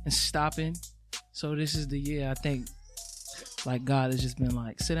and stopping. So this is the year I think, like, God has just been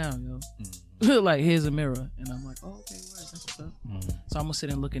like, sit down, yo. Like, here's a mirror. And I'm like, oh, okay, right, that's what's up. So I'm going to sit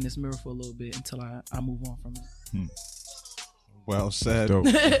and look in this mirror for a little bit until I move on from it. Well said. Dope.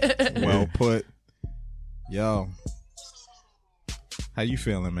 Well put. Yo. How you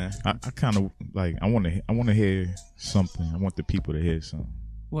feeling, man? I kind of like, I want to hear something. I want the people to hear something.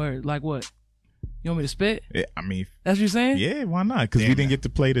 Word, like what? You want me to spit? Yeah, I mean, that's what you're saying? Yeah, why not? Because we didn't get to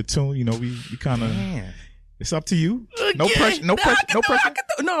play the tune. We kind of. It's up to you. No pressure. No pressure. No pressure.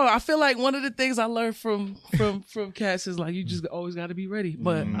 No, I feel like one of the things I learned from cats is like, you just always got to be ready.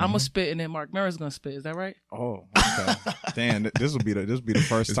 But I'm gonna spit and then Mark Merritt's gonna spit. Is that right? Oh, okay. Damn, this will be the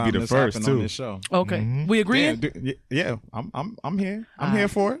first time this happened on this show. Okay, we agreeing? Damn, yeah, I'm here. I'm here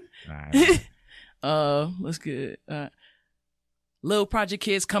for it. All right. Let's get it. Little project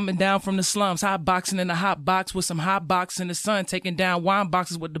kids coming down from the slums, hot boxing in the hot box with some hot box in the sun, taking down wine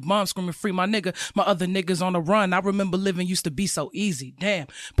boxes with the bum, screaming free my nigga. My other niggas on the run. I remember living used to be so easy. Damn,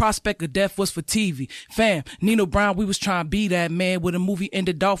 prospect of death was for TV. Fam, Nino Brown, we was trying to be that man. When the movie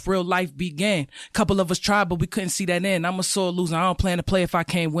ended off, real life began. Couple of us tried, but we couldn't see that end. I'm a sore loser. I don't plan to play if I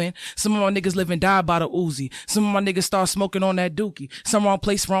can't win. Some of my niggas live and die by the Uzi. Some of my niggas start smoking on that dookie. Some wrong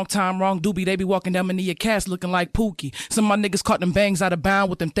place, wrong time, wrong doobie. They be walking down Mania Cast looking like Pookie. Some of my niggas caught them bangs out of bound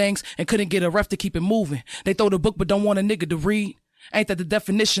with them things and couldn't get a ref to keep it moving. They throw the book but don't want a nigga to read. Ain't that the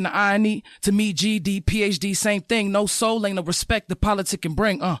definition of irony? To me, GD, PhD, same thing. No soul, ain't no respect the politic can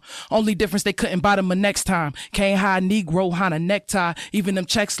bring. Only difference, they couldn't buy them a next time. Can't hide Negro, hide a necktie. Even them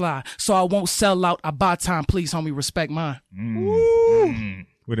checks lie. So I won't sell out. I buy time. Please, homie, respect mine.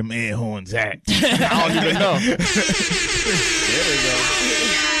 Where them air horns at? I don't even know. There we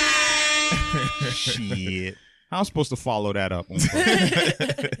go. Shit. How I'm supposed to follow that up?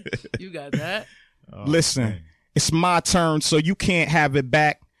 You got that? Listen, it's my turn, so you can't have it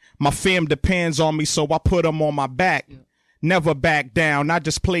back. My fam depends on me, so I put them on my back. Yeah. Never back down. I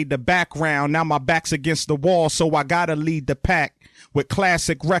just played the background. Now my back's against the wall, so I gotta lead the pack. With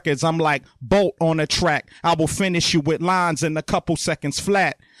classic records, I'm like Bolt on a track. I will finish you with lines in a couple seconds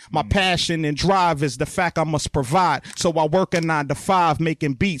flat. My passion and drive is the fact I must provide. So I work a 9 to 5,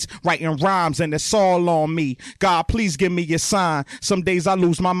 making beats, writing rhymes, and it's all on me. God, please give me a sign. Some days I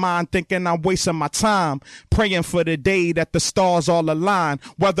lose my mind thinking I'm wasting my time. Praying for the day that the stars all align.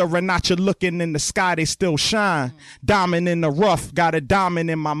 Whether or not you're looking in the sky, they still shine. Diamond in the rough, got a diamond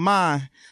in my mind.